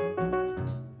shovel.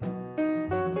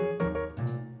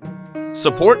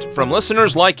 Support from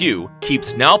listeners like you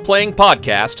keeps Now Playing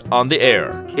Podcast on the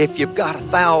air. If you've got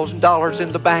 $1,000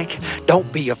 in the bank,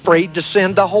 don't be afraid to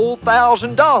send the whole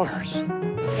 $1,000.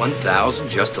 $1,000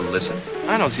 just to listen?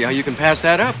 I don't see how you can pass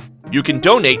that up. You can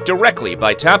donate directly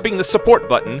by tapping the support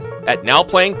button at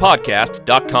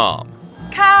NowPlayingPodcast.com.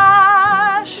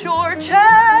 Cash or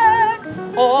check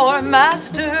or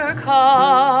MasterCard.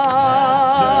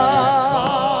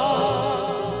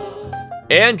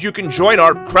 And you can join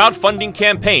our crowdfunding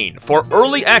campaign for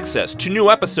early access to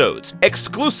new episodes,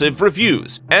 exclusive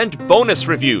reviews, and bonus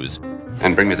reviews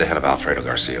And bring me the head of Alfredo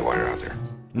Garcia while you're out there.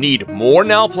 Need more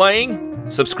Now Playing?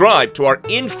 Subscribe to our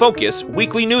In Focus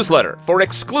weekly newsletter for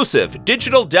exclusive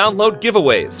digital download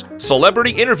giveaways,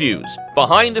 celebrity interviews,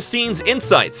 behind-the-scenes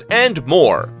insights, and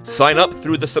more. Sign up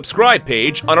through the subscribe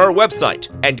page on our website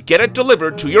and get it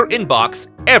delivered to your inbox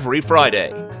every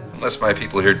Friday. Unless my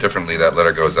people hear differently, that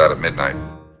letter goes out at midnight.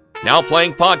 Now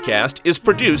Playing Podcast is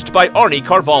produced by Arnie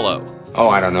Carvalho. Oh,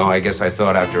 I don't know. I guess I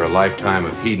thought after a lifetime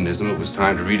of hedonism, it was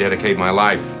time to rededicate my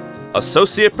life.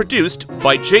 Associate produced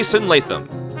by Jason Latham.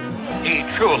 He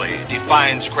truly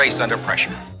defines grace under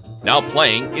pressure. Now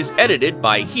Playing is edited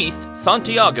by Heath,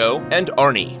 Santiago, and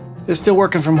Arnie. They're still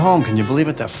working from home. Can you believe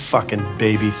it? The fucking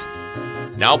babies.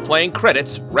 Now Playing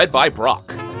credits read by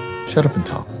Brock. Shut up and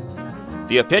talk.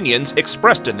 The opinions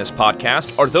expressed in this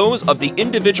podcast are those of the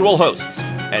individual hosts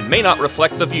and may not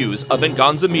reflect the views of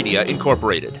Venganza Media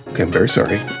Incorporated. Okay, I'm very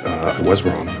sorry. I was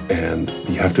wrong. And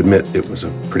you have to admit, it was a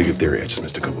pretty good theory. I just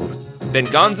missed a couple of it.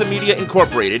 Venganza Media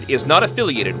Incorporated is not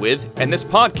affiliated with, and this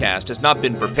podcast has not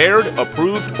been prepared,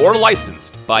 approved, or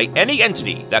licensed by any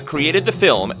entity that created the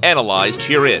film analyzed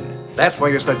herein. That's why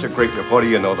you're such a great reporter.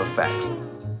 You know the facts.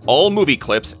 All movie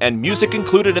clips and music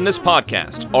included in this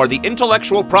podcast are the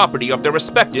intellectual property of their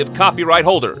respective copyright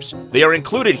holders. They are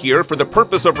included here for the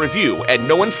purpose of review, and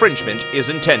no infringement is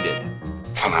intended.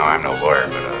 Well, now, I'm no lawyer,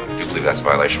 but I do believe that's a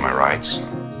violation of my rights.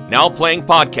 Now Playing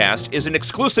Podcast is an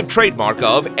exclusive trademark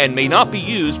of and may not be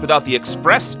used without the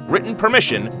express written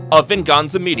permission of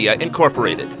Venganza Media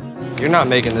Incorporated. You're not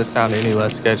making this sound any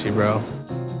less sketchy, bro.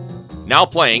 Now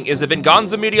Playing is a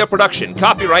Venganza Media production,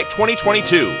 copyright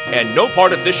 2022, and no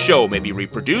part of this show may be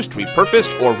reproduced,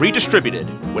 repurposed, or redistributed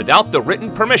without the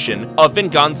written permission of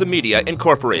Venganza Media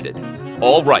Incorporated.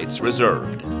 All rights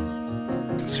reserved.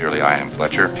 Sincerely, I am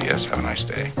Fletcher. P.S. Have a nice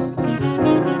day.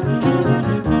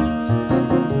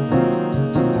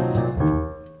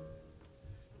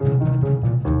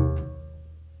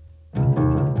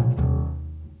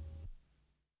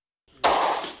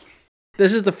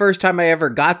 This is the first time I ever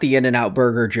got the In-N-Out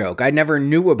Burger joke. I never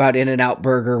knew about In-N-Out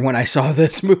Burger when I saw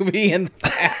this movie in the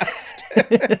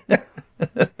past.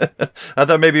 I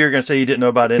thought maybe you were going to say you didn't know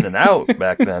about In-N-Out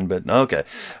back then, but okay.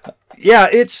 Yeah,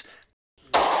 it's